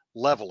hopefully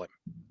level him.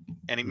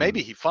 And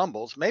maybe he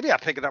fumbles, maybe I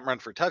pick it up and run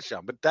for a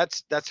touchdown, but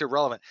that's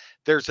irrelevant.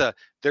 There's a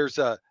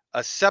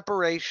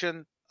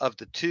separation of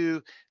the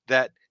two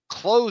that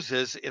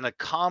closes in a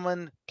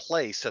common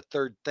place, a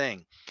third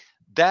thing.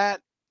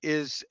 That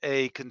is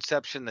a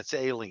conception that's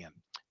alien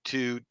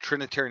to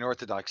Trinitarian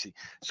orthodoxy.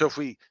 So if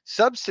we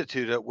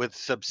substitute it with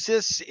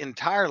subsists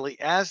entirely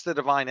as the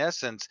divine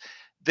essence,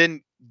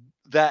 then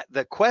that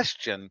the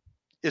question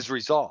is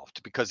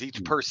resolved, because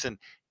each person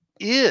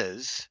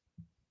is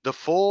the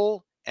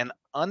full and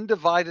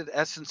undivided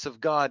essence of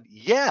God,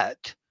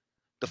 yet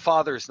the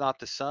Father is not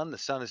the Son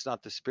is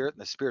not the Spirit,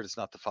 and the Spirit is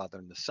not the Father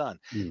and the Son.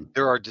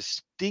 There are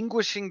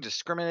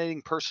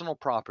discriminating personal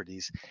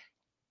properties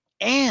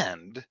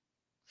and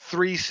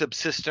three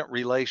subsistent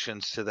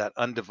relations to that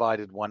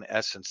undivided one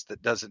essence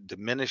that doesn't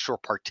diminish or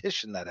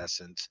partition that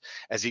essence,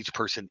 as each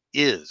person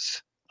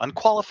is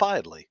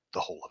unqualifiedly the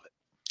whole of it.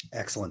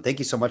 Excellent. Thank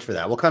you so much for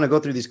that. We'll kind of go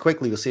through these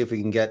quickly. We'll see if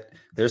we can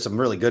there's some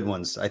really good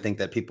ones. I think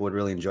that people would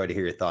really enjoy to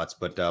hear your thoughts,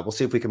 but we'll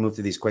see if we can move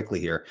through these quickly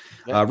here.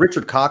 Yeah.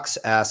 Richard Cox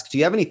asks, do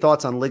you have any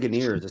thoughts on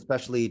Ligoniers,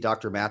 especially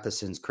Dr.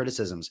 Matheson's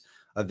criticisms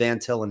of Van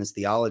Til and his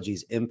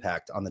theology's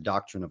impact on the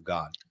doctrine of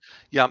God?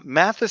 Yeah,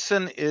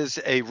 Matheson is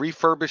a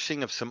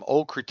refurbishing of some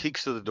old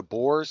critiques of the De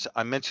Boers.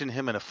 I mentioned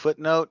him in a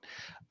footnote.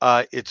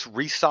 It's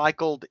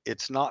recycled.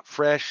 It's not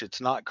fresh.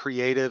 It's not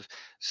creative.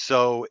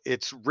 So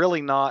it's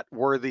really not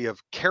worthy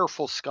of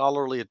careful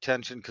scholarly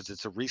attention, because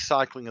it's a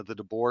recycling of the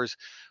De Boers,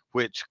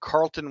 which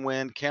Carlton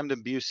Wynn,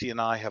 Camden Busey,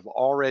 and I have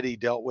already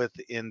dealt with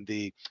in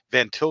the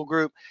Van Til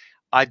group.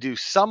 I do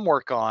some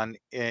work on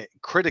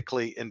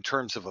critically in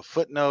terms of a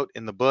footnote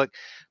in the book,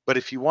 but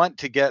if you want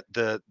to get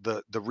the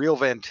real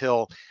Van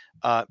Til,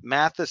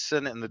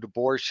 Matheson and the De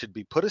Boers should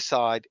be put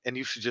aside, and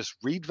you should just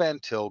read Van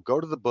Til, go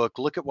to the book,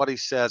 look at what he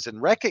says,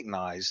 and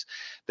recognize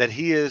that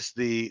he is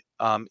the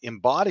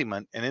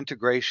embodiment and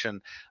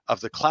integration of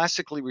the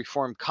classically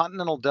reformed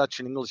Continental Dutch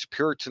and English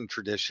Puritan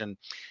tradition.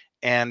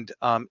 And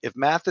if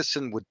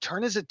Matheson would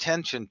turn his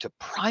attention to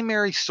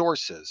primary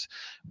sources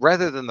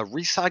rather than the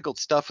recycled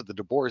stuff of the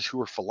De Boers, who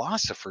were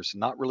philosophers and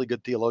not really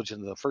good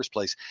theologians in the first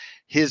place,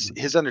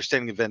 his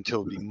understanding of Van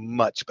Til would be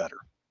much better.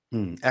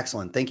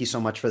 Excellent. Thank you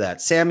so much for that.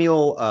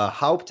 Samuel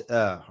Haupt,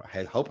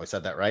 I hope I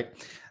said that right.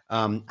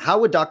 How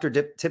would Dr.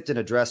 Tipton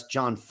address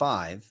John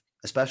 5,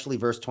 especially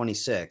verse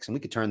 26? And we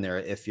could turn there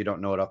if you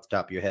don't know it off the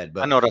top of your head.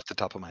 But I know it off the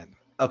top of my head.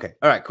 Okay.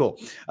 All right, cool.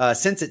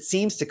 Since it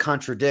seems to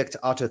contradict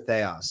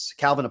autotheos,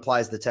 Calvin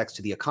applies the text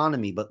to the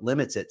economy, but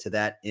limits it to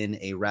that in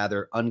a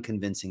rather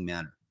unconvincing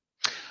manner.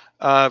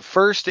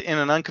 First, in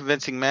an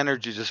unconvincing manner,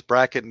 you just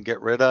bracket and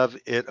get rid of.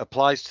 It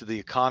applies to the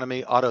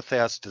economy.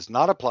 Autotheos does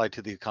not apply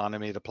to the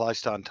economy. It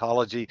applies to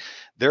ontology.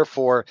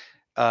 Therefore,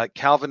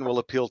 Calvin will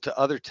appeal to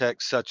other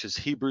texts such as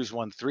Hebrews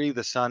 1:3.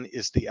 The Son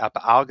is the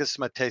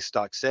apaugasma tes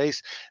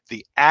doxes,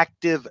 the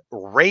active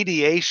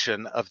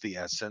radiation of the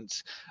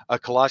essence.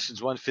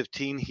 Colossians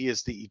 1:15, he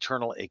is the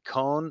eternal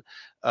eikon.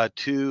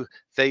 2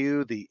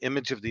 Theou, the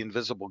image of the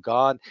invisible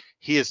God.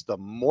 He is the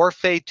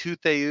morphe tu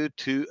Theou,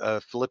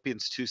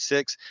 Philippians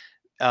 2:6.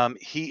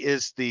 He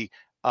is the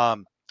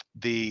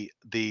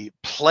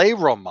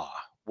pleroma,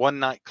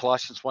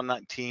 Colossians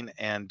 1:19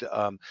 and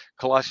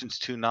Colossians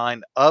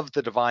 2:9 of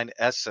the divine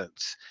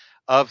essence,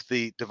 of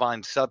the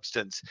divine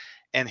substance.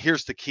 And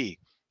here's the key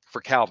for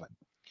Calvin: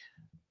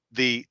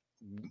 the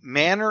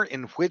manner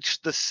in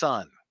which the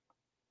Son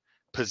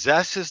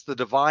possesses the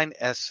divine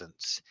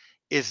essence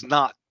is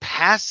not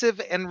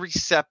passive and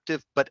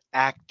receptive, but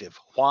active.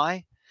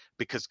 Why?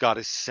 Because God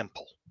is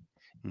simple.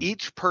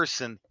 Each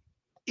person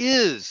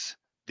is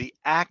the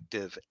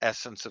active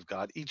essence of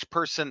God. Each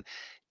person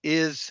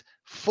is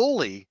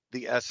fully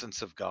the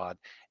essence of God.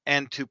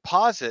 And to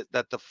posit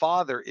that the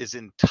Father is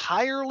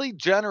entirely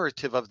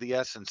generative of the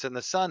essence and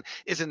the Son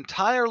is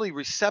entirely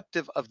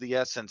receptive of the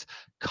essence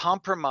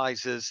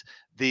compromises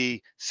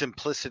the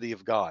simplicity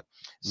of God.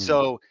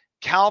 So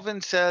Calvin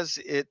says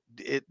it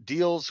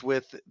deals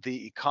with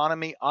the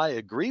economy. I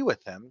agree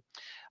with him.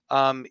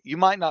 You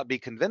might not be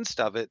convinced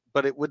of it,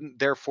 but it wouldn't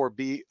therefore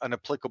be an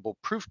applicable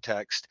proof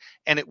text,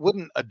 and it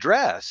wouldn't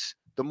address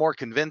the more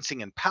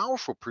convincing and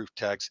powerful proof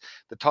texts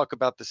that talk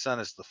about the Son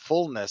as the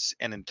fullness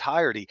and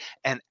entirety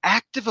and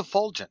active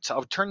effulgence. I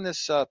would turn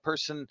this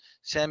person,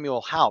 Samuel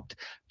Haupt,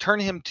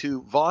 turn him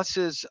to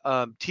Voss's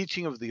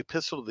teaching of the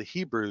Epistle to the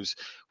Hebrews,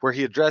 where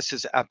he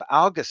addresses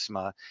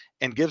apaugasma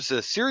and gives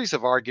a series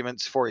of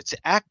arguments for its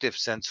active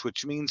sense,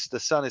 which means the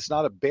Son is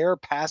not a bare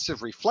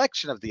passive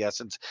reflection of the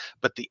essence,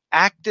 but the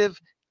active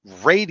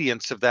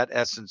radiance of that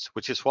essence,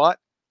 which is what?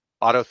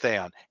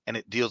 Autotheon. And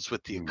it deals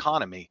with the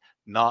economy,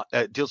 not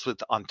it deals with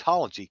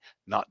ontology,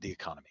 not the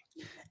economy.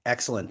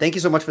 Excellent. Thank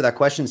you so much for that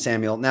question,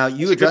 Samuel. Now,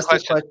 you addressed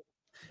this question.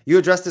 You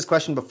addressed this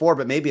question before,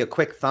 but maybe a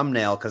quick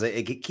thumbnail because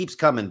it keeps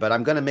coming. But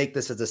I'm going to make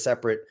this as a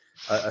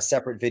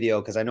separate video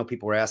because I know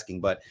people were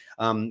asking. But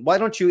why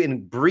don't you,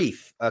 in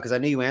brief, because I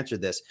know you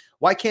answered this,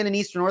 why can't an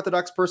Eastern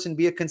Orthodox person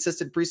be a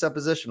consistent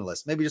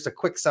presuppositionalist? Maybe just a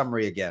quick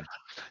summary again.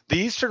 The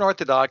Eastern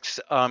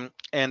Orthodox,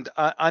 and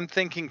I'm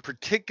thinking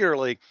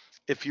particularly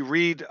if you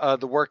read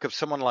the work of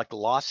someone like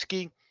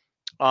Losky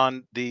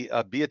on the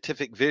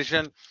beatific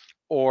vision,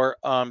 or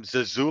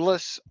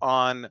Zazoulis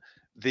on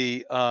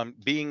the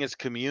being as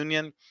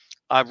communion.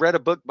 I've read a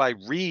book by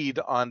Reed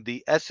on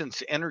the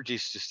essence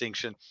energies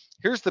distinction.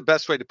 Here's the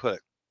best way to put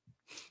it.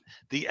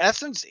 The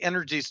essence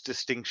energies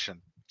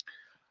distinction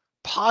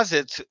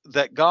posits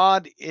that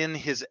God in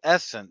his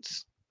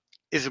essence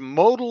is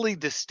modally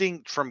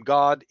distinct from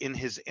God in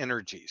his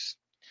energies.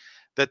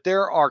 That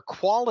there are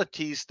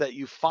qualities that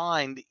you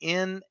find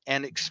in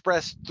and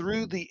expressed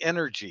through the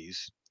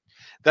energies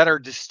that are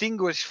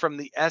distinguished from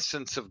the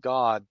essence of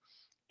God.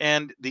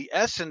 And the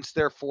essence,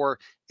 therefore,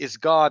 is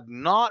God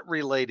not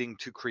relating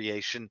to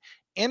creation.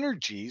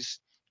 Energies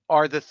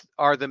are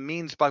the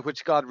means by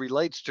which God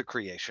relates to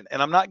creation.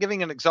 And I'm not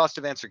giving an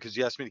exhaustive answer because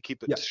you asked me to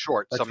keep it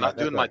short. So I'm not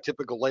doing my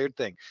typical layered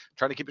thing. I'm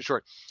trying to keep it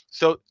short.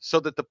 So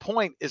that the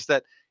point is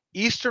that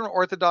Eastern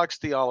Orthodox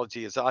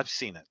theology, as I've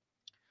seen it,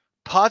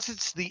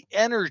 posits the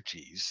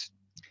energies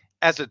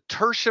as a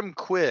tertium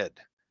quid,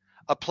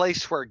 a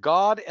place where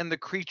God and the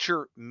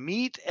creature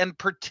meet and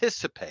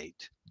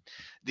participate.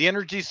 The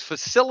energies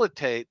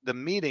facilitate the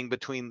meeting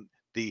between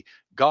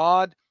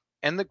God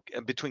and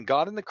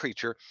the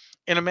creature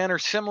in a manner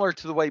similar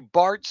to the way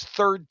Barth's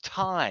third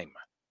time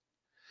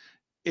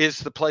is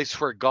the place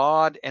where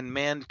God and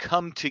man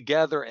come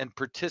together and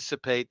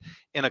participate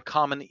in a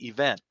common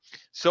event.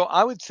 So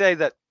I would say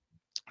that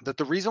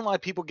the reason why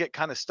people get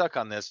kind of stuck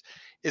on this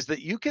is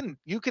that you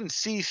can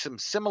see some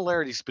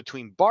similarities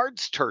between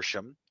Barth's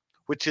tertium,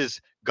 which is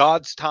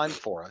God's time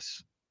for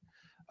us,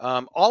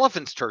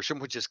 Oliphant's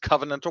tertium, which is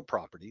covenantal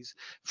properties,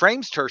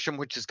 Frame's tertium,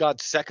 which is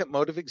God's second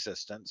mode of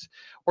existence,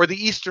 or the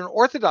Eastern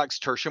Orthodox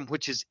tertium,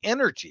 which is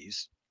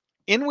energies,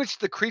 in which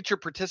the creature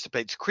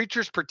participates.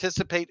 Creatures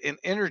participate in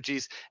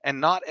energies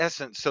and not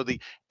essence. So the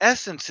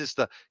essence is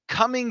the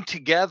coming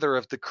together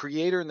of the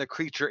creator and the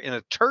creature in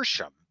a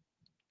tertium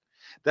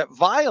that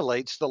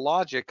violates the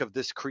logic of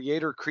this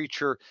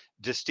creator-creature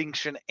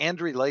distinction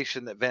and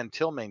relation that Van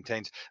Til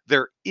maintains.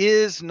 There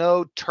is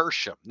no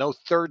tertium, no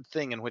third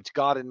thing in which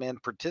God and man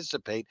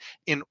participate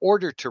in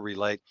order to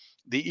relate.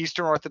 The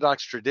Eastern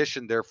Orthodox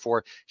tradition,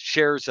 therefore,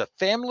 shares a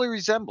family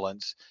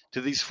resemblance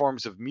to these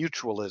forms of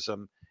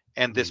mutualism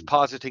and this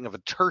positing of a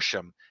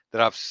tertium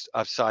that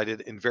I've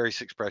cited in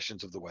various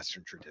expressions of the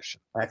Western tradition.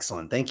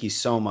 Excellent. Thank you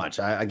so much.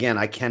 I'm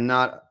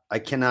not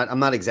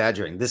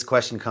exaggerating. This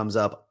question comes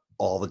up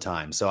all the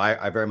time. So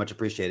I very much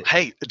appreciate it.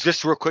 Hey,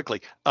 just real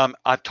quickly,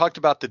 I've talked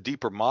about the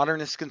deeper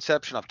modernist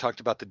conception. I've talked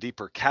about the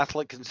deeper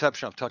Catholic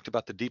conception. I've talked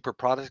about the deeper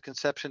Protestant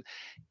conception.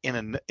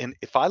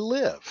 If I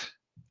live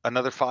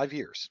another 5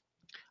 years,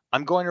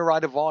 I'm going to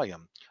write a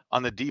volume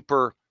on the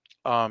deeper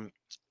um,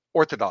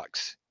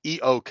 Orthodox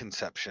EO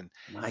conception,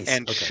 Nice.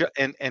 and Okay.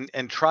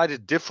 and try to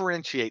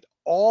differentiate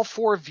all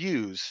four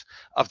views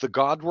of the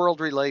God world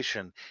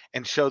relation,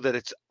 and show that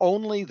it's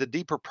only the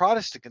deeper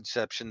Protestant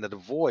conception that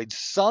avoids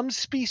some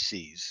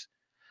species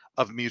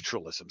of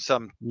mutualism,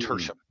 some Hmm.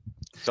 tertium.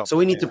 So So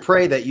we need to anyway,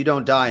 pray that you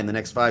don't die in the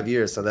next 5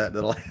 years, so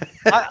that'll.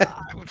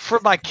 for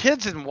my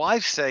kids and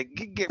wife's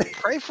sake,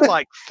 pray for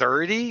like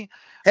 30.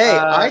 Hey,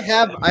 Uh,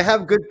 I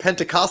have good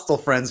Pentecostal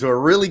friends who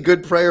are really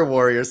good prayer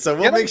warriors, so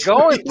we'll get make them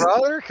sure. going,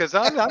 brother, because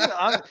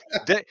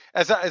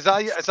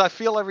as I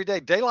feel every day,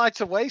 daylight's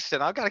a waste,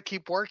 and I've got to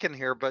keep working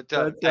here. But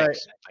That's right.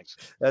 thanks.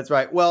 That's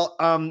right. Well,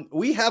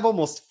 we have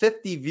almost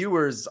 50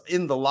 viewers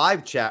in the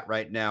live chat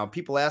right now.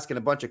 People asking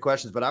a bunch of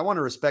questions, but I want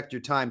to respect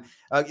your time.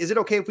 Is it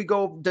okay if we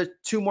go to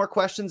 2 more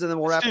questions and then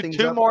we'll Let's wrap do things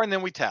two up? more, and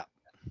then we tap.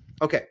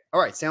 Okay.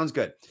 All right. Sounds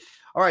good.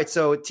 All right.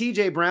 So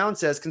TJ Brown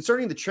says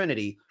concerning the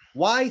Trinity,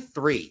 why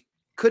 3?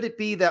 Could it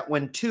be that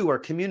when 2 are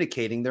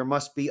communicating, there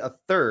must be a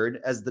third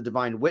as the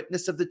divine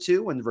witness of the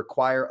 2 and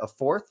require a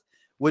fourth?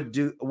 Would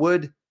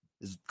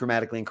is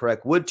grammatically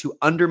incorrect, would to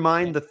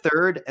undermine the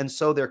third, and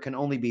so there can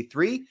only be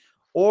 3,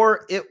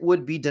 or it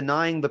would be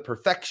denying the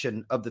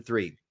perfection of the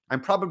 3.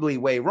 I'm probably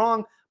way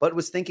wrong, but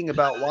was thinking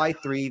about why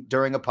 3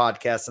 during a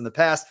podcast in the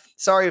past.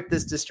 Sorry if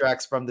this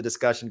distracts from the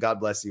discussion. God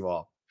bless you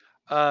all.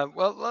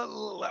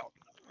 Well,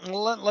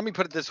 let me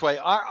put it this way: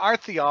 our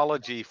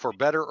theology, for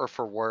better or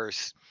for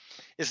worse,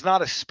 is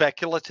not a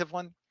speculative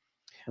one.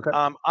 Okay.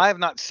 I have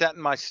not sat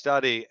in my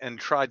study and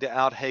tried to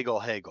out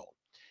Hegel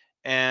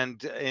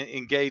and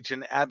engage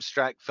in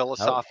abstract Out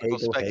philosophical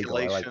Hegel. I like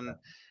speculation that.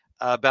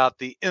 about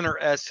the inner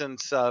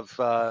essence of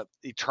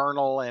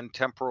eternal and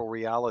temporal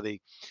reality.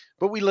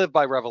 But we live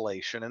by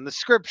revelation, and the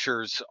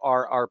scriptures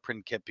are our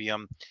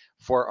principium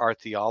for our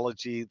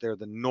theology. They're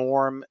the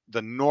norm,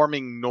 the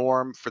norming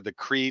norm for the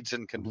creeds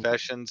and Mhm.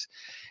 confessions.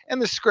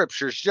 And the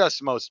scriptures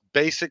just most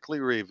basically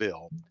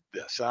reveal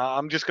this.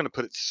 I'm just going to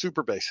put it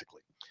super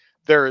basically.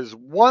 There is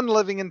one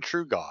living and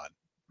true God,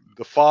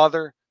 the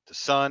Father, the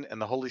Son,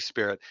 and the Holy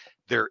Spirit.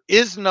 There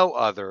is no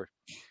other,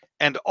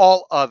 and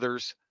all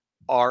others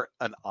are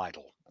an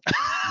idol.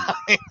 I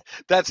mean,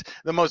 that's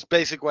the most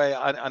basic way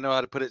I know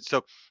how to put it.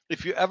 So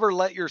if you ever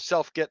let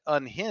yourself get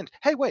unhinged,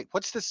 hey, wait,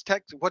 what's this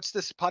text? What's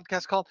this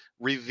podcast called?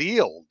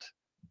 Revealed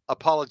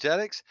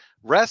apologetics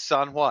rests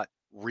on what?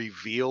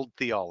 Revealed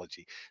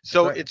theology. That's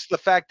So right. it's the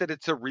fact that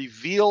it's a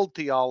revealed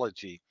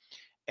theology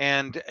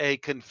and a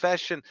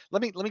confession.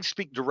 Let me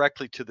speak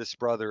directly to this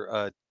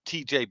brother,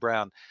 TJ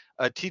Brown.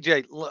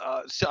 TJ,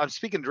 so I'm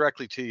speaking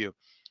directly to you.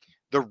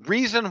 The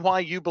reason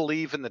why you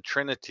believe in the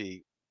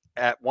Trinity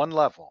at one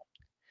level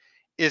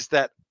is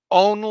that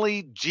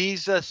only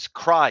Jesus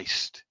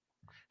Christ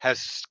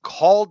has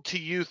called to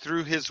you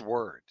through his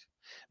word,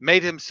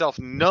 made himself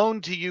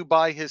known to you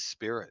by his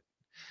spirit,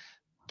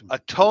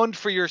 atoned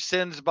for your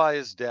sins by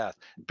his death,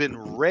 been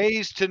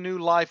raised to new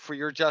life for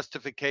your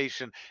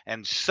justification,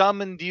 and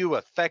summoned you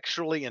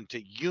effectually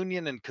into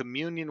union and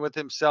communion with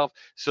himself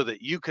so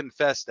that you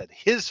confess that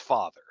his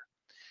Father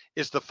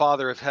is the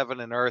Father of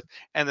heaven and earth,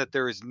 and that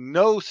there is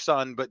no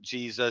Son but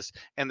Jesus,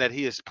 and that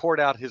he has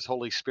poured out his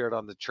Holy Spirit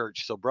on the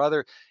church. So,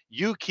 brother,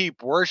 you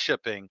keep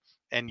worshiping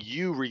and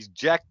you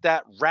reject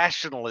that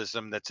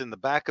rationalism that's in the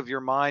back of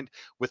your mind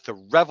with the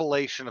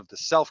revelation of the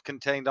self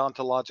contained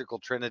ontological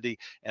Trinity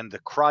and the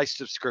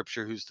Christ of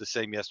Scripture, who's the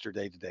same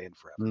yesterday, today, and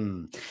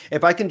forever.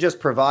 If I can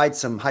just provide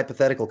some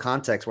hypothetical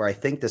context where I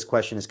think this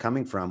question is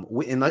coming from,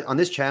 on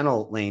this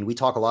channel, Lane, we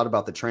talk a lot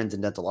about the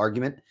transcendental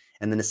argument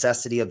and the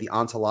necessity of the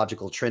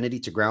ontological trinity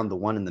to ground the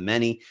one and the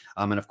many.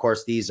 And of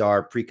course, these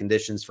are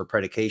preconditions for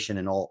predication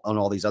and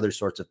all these other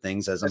sorts of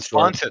things, as I'm That's sure.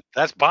 Bonson.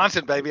 That's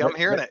Bonson, baby. I'm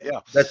hearing it. Yeah.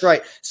 That's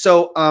right.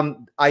 So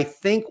I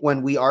think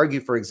when we argue,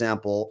 for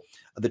example,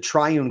 the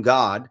triune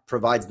God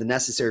provides the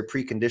necessary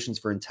preconditions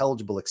for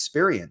intelligible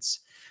experience,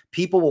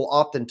 people will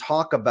often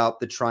talk about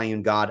the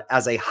triune God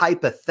as a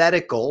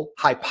hypothetical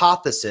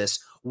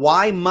hypothesis.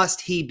 Why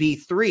must he be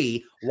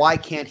 3? Why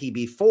can't he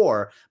be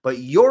 4? But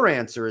your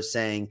answer is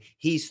saying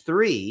he's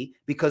 3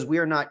 because we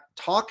are not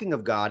talking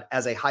of God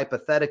as a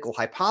hypothetical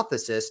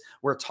hypothesis.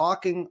 We're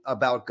talking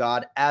about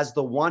God as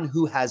the one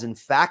who has in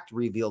fact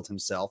revealed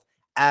himself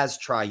as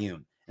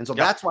triune. And so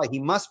Yeah. that's why he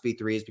must be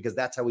 3, is because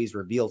that's how he's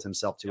revealed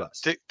himself to us.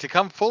 To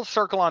come full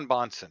circle on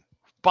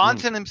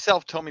Bonson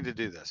himself told me to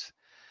do this.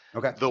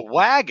 Okay. The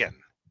wagon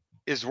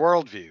is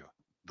worldview.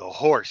 The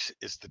horse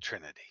is the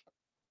Trinity.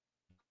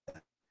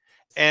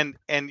 And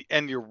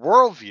your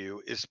worldview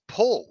is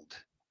pulled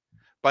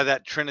by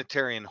that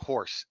Trinitarian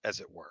horse, as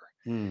it were.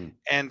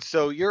 And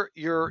so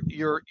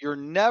you're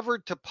never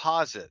to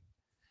posit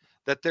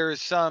that there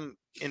is some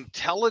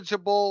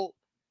intelligible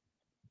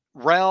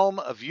realm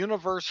of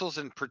universals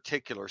in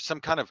particular, some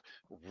kind of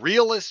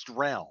realist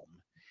realm,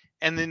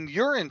 and then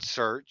you're in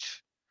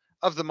search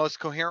of the most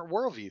coherent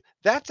worldview.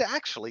 That's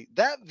actually,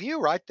 that view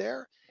right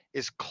there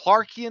is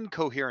Clarkian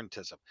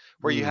coherentism,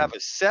 where you have a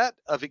set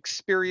of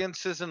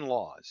experiences and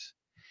laws,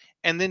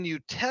 and then you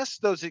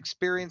test those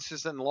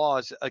experiences and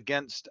laws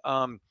against,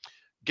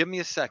 give me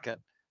a second,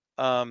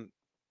 um,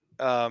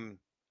 um,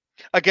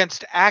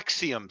 against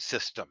axiom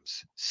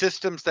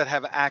systems that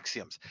have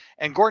axioms.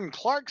 And Gordon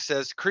Clark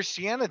says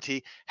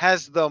Christianity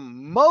has the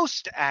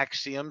most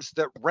axioms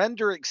that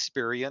render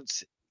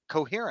experience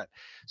coherent.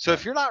 So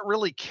if you're not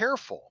really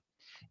careful,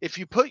 if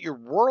you put your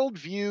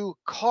worldview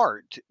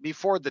cart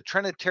before the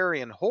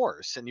Trinitarian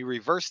horse and you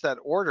reverse that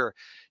order,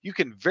 you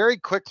can very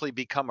quickly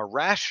become a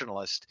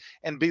rationalist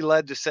and be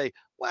led to say,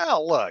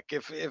 well, look,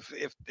 if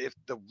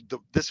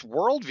this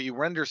worldview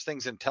renders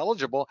things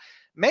intelligible,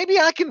 maybe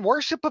I can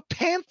worship a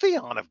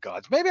pantheon of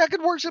gods. Maybe I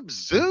could worship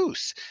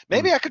Zeus.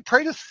 Maybe I could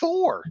pray to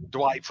Thor,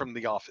 Dwight from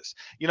The Office.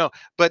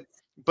 But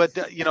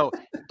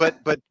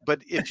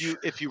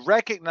if you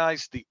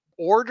recognize the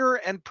order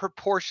and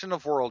proportion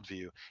of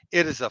worldview,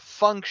 it is a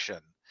function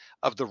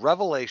of the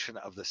revelation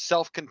of the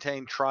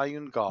self-contained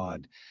triune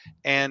God,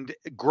 and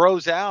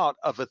grows out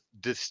of a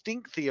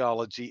distinct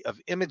theology of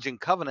image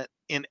and covenant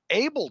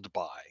enabled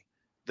by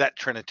that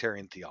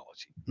Trinitarian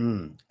theology.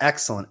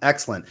 Excellent.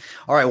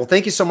 All right. Well,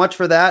 thank you so much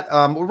for that.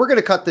 We're going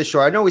to cut this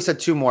short. I know we said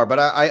 2 more, but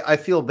I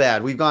feel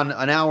bad. We've gone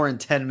an hour and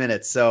 10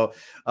 minutes. So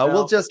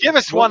we'll just give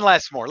us one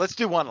last more. Let's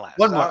do one last.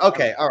 One more.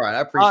 Okay. All right.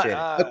 I appreciate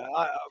it.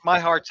 My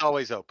heart's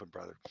always open,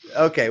 brother.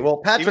 Okay. Well,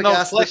 Patrick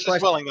asked the flesh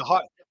is willing,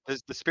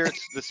 the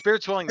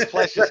spirit's willing, the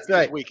flesh is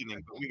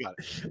weakening, but we got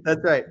it.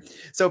 That's right.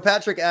 So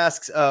Patrick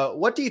asks,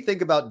 what do you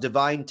think about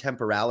divine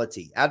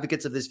temporality?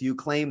 Advocates of this view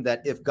claim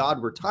that if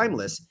God were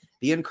timeless,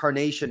 the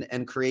incarnation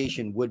and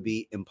creation would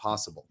be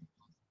impossible.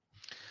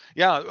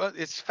 Yeah,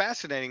 it's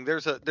fascinating.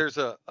 There's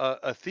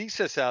a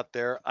thesis out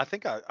there. I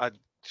think I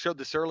showed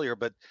this earlier,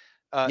 but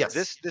yes.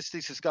 this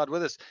thesis, God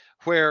with us,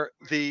 where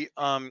the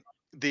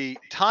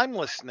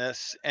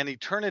timelessness and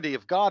eternity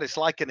of God is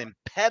like an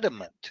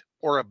impediment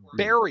or a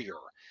barrier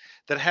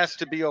that has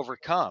to be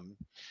overcome,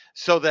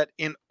 so that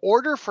in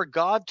order for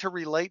God to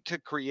relate to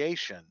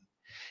creation,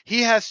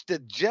 he has to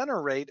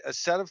generate a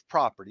set of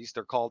properties.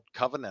 They're called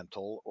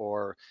covenantal,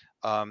 or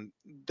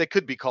they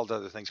could be called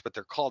other things, but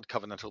they're called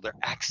covenantal. They're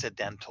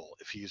accidental,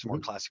 if you use more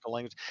classical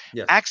language.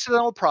 Yes.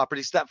 Accidental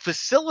properties that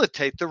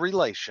facilitate the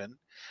relation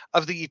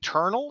of the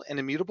eternal and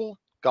immutable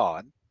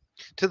God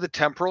to the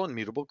temporal and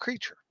mutable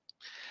creature.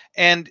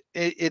 And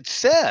it's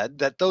said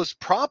that those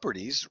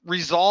properties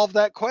resolve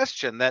that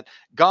question, that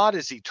God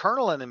is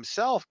eternal in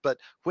himself, but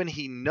when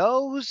he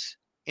knows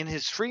in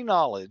his free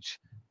knowledge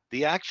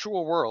the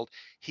actual world,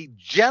 he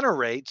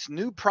generates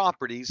new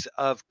properties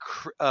of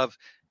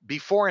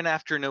before and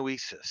after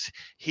noesis.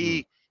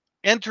 He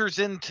enters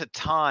into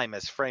time,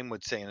 as Frame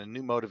would say, in a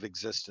new mode of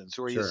existence,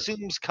 or he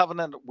assumes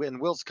covenant and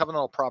wills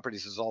covenantal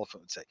properties, as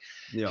Oliphant would say.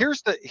 Yeah.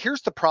 Here's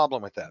the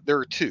problem with that. There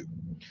are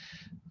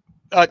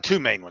two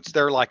main ones.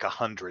 There are like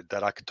 100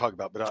 that I could talk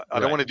about, but I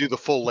don't want to do the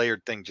full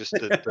layered thing. Just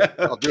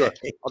I'll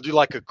do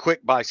like a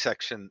quick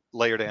bisection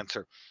layered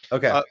answer.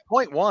 Okay.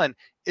 Point one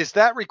is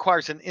that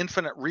requires an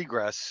infinite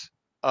regress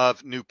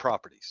of new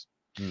properties.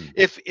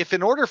 If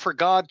in order for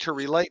God to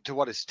relate to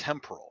what is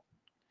temporal,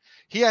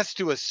 he has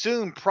to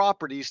assume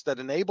properties that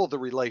enable the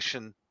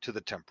relation to the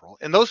temporal,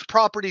 and those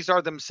properties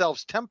are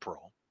themselves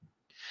temporal,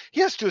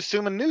 he has to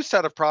assume a new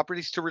set of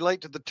properties to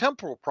relate to the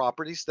temporal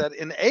properties that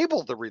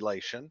enable the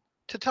relation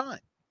to time.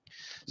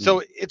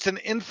 So it's an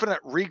infinite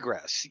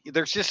regress.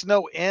 There's just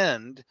no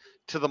end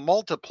to the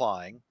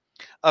multiplying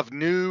of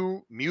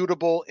new,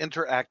 mutable,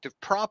 interactive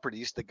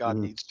properties that God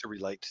needs to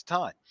relate to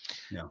time.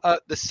 Yeah.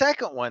 The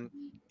second one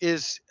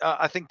is,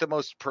 I think, the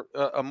most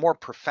a more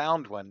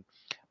profound one,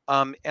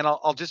 and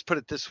I'll just put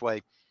it this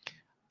way.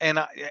 And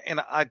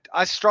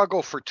I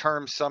struggle for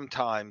terms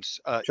sometimes,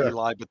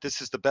 Eli, but this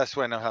is the best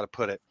way I know how to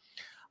put it.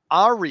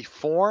 Our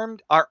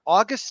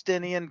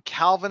Augustinian,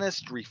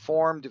 Calvinist,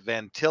 Reformed,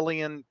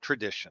 Vantillian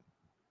tradition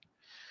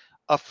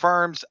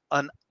affirms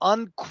an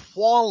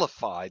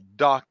unqualified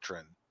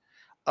doctrine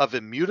of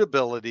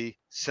immutability,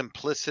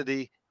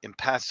 simplicity,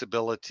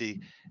 impassibility,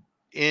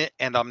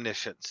 and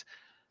omniscience.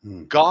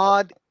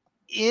 God,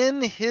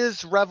 in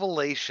his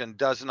revelation,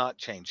 does not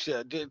change.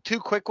 2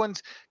 quick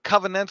ones.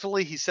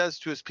 Covenantally, he says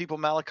to his people,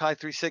 Malachi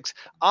 3:6,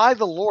 I,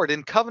 the Lord,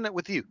 in covenant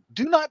with you,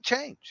 do not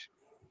change,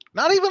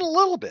 not even a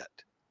little bit.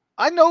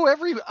 I know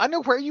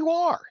where you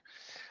are.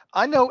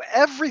 I know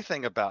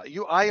everything about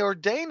you. I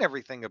ordain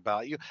everything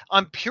about you.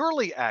 I'm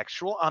purely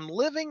actual. I'm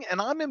living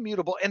and I'm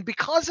immutable. And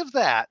because of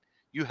that,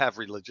 you have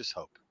religious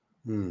hope.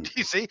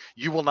 You see,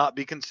 you will not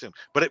be consumed.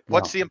 But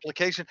what's the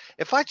implication?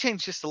 If I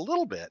change just a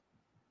little bit,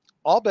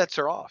 all bets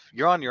are off.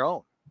 You're on your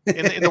own.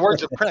 In the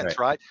words of Prince,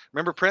 right?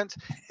 Remember Prince?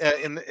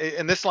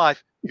 In this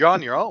life, you're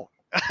on your own.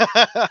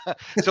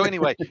 So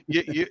anyway,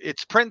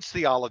 it's Prince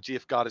theology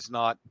if God is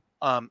not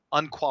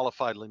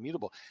unqualifiedly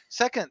mutable.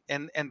 Second,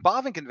 and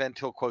Bavinck and Van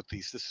Til quote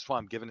these. This is why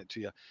I'm giving it to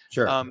you.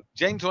 Sure.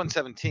 James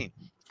 1:17,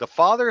 the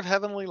Father of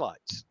heavenly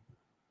lights,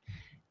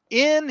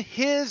 in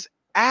his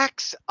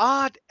acts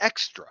ad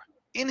extra,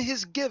 in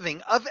his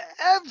giving of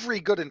every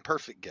good and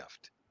perfect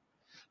gift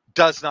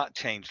does not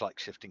change like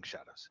shifting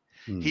shadows.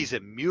 He's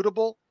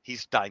immutable,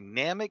 he's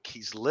dynamic,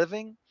 he's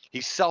living,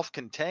 he's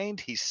self-contained,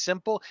 he's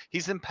simple,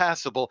 he's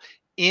impassible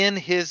in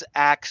his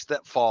acts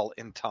that fall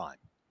in time.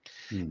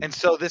 And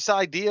so this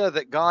idea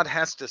that God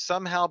has to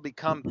somehow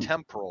become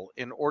temporal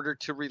in order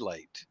to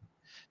relate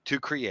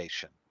to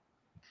creation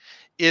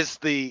is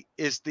the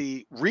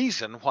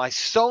reason why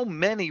so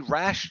many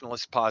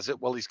rationalists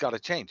posit, well, he's got to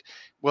change.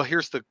 Well,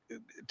 here's to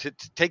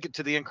take it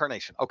to the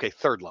incarnation. Okay,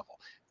 third level.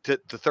 To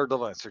the third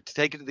level answer, to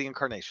take it to the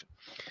incarnation.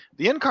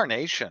 The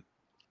incarnation,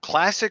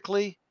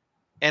 classically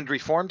and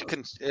reformed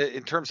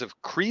in terms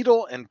of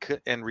creedal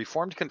and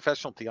reformed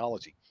confessional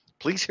theology,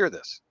 please hear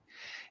this,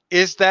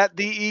 is that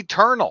the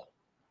eternal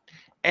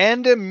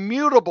and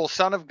immutable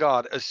Son of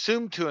God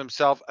assumed to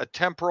himself a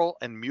temporal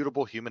and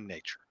mutable human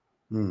nature.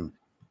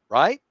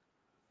 Right?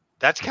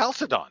 That's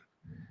Chalcedon.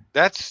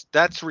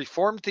 That's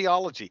Reformed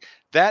theology.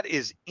 That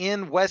is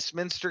in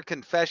Westminster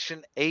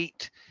Confession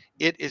 8.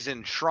 It is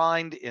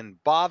enshrined in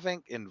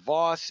Bavinck, in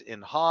Voss,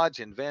 in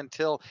Hodge, in Van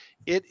Til.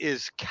 It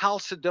is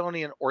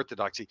Chalcedonian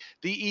orthodoxy.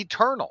 The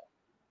eternal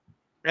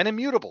and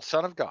immutable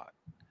Son of God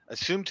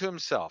assumed to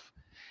himself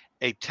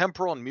a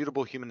temporal and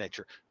mutable human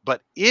nature.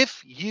 But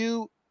if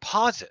you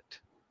posit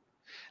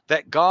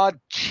that God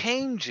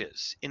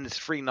changes in his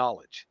free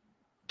knowledge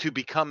to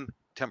become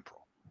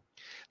temporal,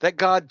 that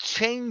God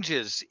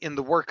changes in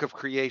the work of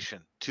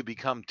creation to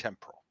become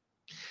temporal,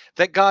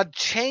 that God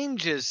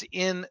changes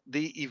in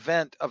the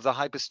event of the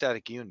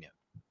hypostatic union,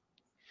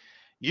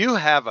 you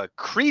have a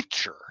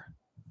creature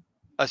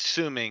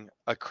assuming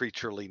a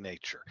creaturely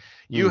nature.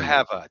 You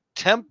have a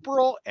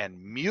temporal and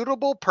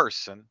mutable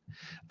person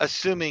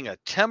assuming a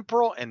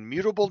temporal and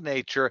mutable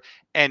nature,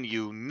 and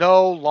you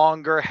no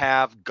longer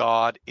have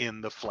God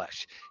in the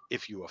flesh.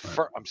 If you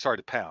affirm, I'm sorry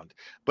to pound,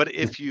 but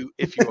if you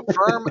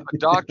affirm a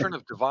doctrine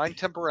of divine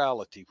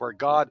temporality where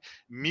God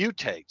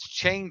mutates,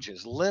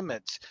 changes,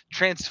 limits,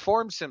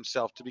 transforms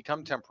himself to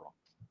become temporal,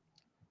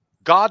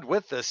 God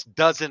with us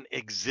doesn't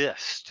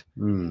exist,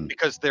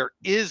 because there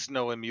is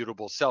no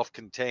immutable,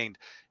 self-contained,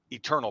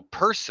 eternal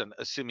person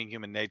assuming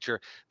human nature.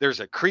 There's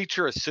a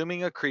creature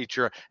assuming a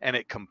creature, and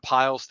it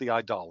compiles the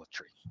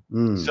idolatry.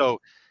 So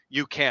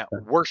you can't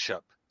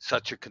worship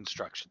such a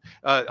construction.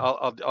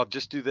 I'll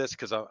just do this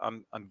because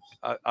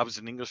I was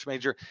an English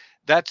major.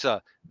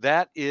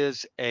 That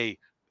is a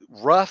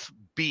rough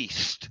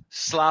beast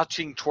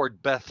slouching toward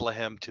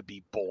Bethlehem to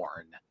be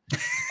born.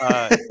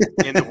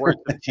 In the words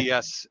of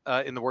T.S.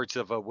 In the words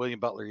of William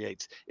Butler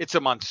Yeats, it's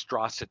a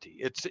monstrosity.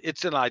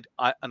 It's an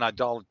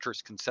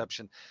idolatrous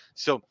conception.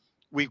 So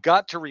we've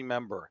got to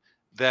remember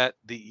that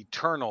the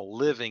eternal,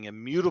 living,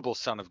 immutable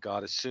Son of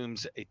God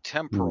assumes a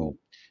temporal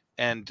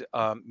and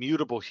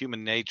mutable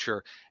human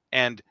nature,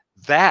 and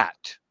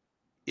that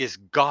is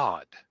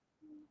God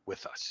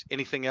with us.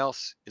 Anything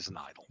else is an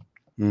idol.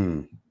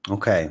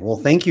 Okay. Well,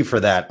 thank you for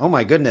that. Oh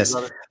my goodness.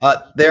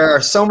 There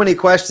are so many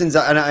questions,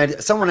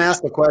 and someone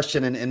asked a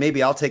question, and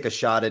maybe I'll take a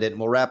shot at it, and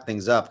we'll wrap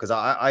things up because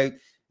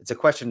it's a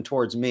question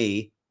towards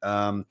me.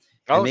 And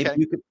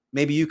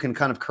maybe you can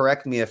kind of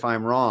correct me if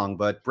I'm wrong,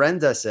 but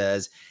Brenda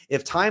says,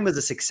 if time is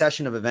a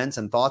succession of events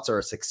and thoughts are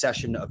a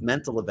succession of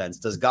mental events,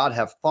 does God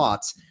have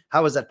thoughts?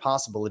 How is that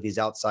possible if he's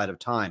outside of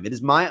time? It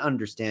is my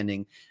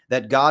understanding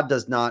that God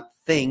does not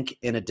think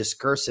in a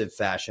discursive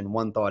fashion,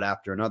 one thought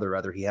after another.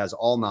 Rather, he has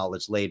all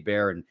knowledge laid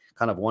bare in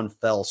kind of one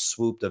fell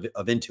swoop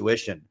of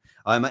intuition.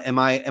 Am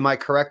I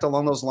correct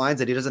along those lines,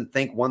 that he doesn't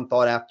think one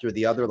thought after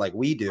the other like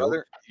we do?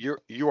 Brother,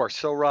 you are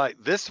so right.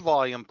 This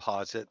volume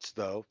posits,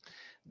 though,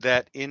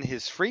 that in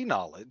his free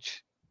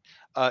knowledge,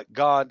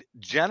 God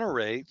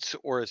generates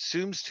or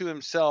assumes to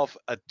himself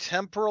a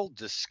temporal,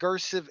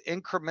 discursive,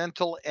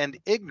 incremental, and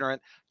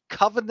ignorant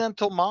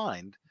covenantal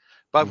mind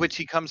by which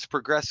he comes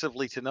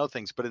progressively to know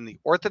things. But in the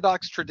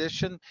Orthodox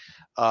tradition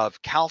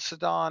of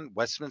Chalcedon,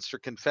 Westminster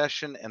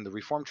Confession, and the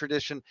Reformed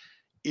tradition,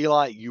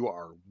 Eli, you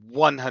are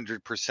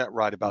 100%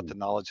 right about the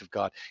knowledge of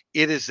God.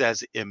 It is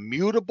as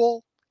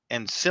immutable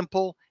and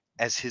simple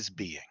as his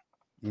being.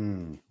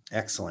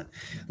 Excellent.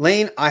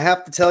 Lane, I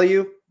have to tell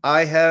you,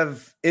 I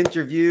have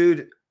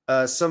interviewed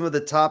some of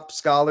the top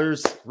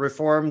scholars,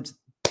 Reformed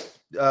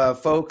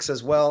folks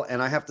as well,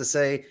 and I have to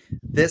say,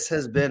 this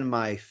has been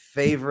my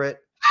favorite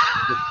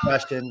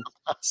discussion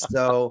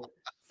so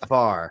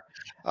far.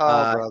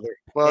 Brother.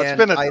 Well, it's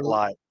been a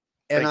delight.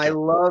 And I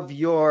love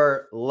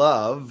your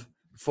love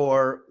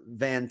for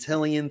Van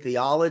Tillian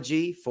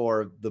theology,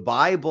 for the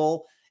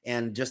Bible,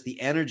 and just the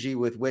energy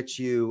with which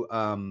you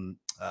kind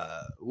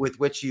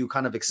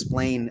of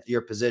explain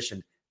your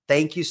position.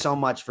 Thank you so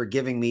much for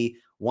giving me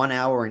 1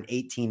 hour and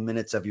 18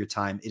 minutes of your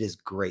time. It is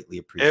greatly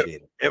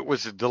appreciated. It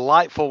was a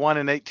delightful 1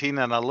 and 18,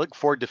 and I look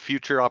forward to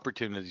future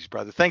opportunities,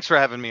 brother. Thanks for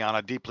having me on.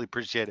 I deeply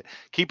appreciate it.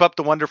 Keep up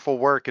the wonderful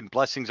work, and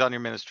blessings on your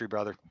ministry,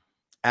 brother.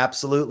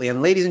 Absolutely.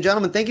 And ladies and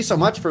gentlemen, thank you so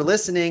much for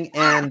listening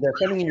and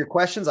sending in your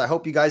questions. I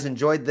hope you guys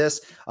enjoyed this.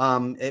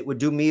 It would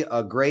do me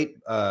a great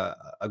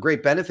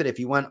benefit if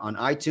you went on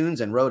iTunes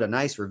and wrote a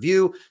nice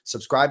review.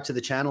 Subscribe to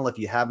the channel if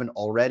you haven't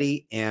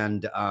already.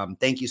 And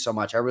thank you so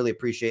much. I really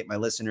appreciate my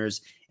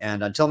listeners.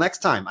 And until next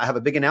time, I have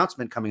a big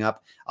announcement coming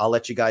up. I'll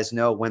let you guys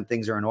know when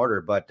things are in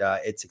order, but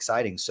it's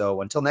exciting.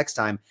 So until next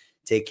time,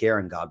 take care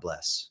and God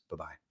bless.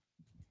 Bye-bye.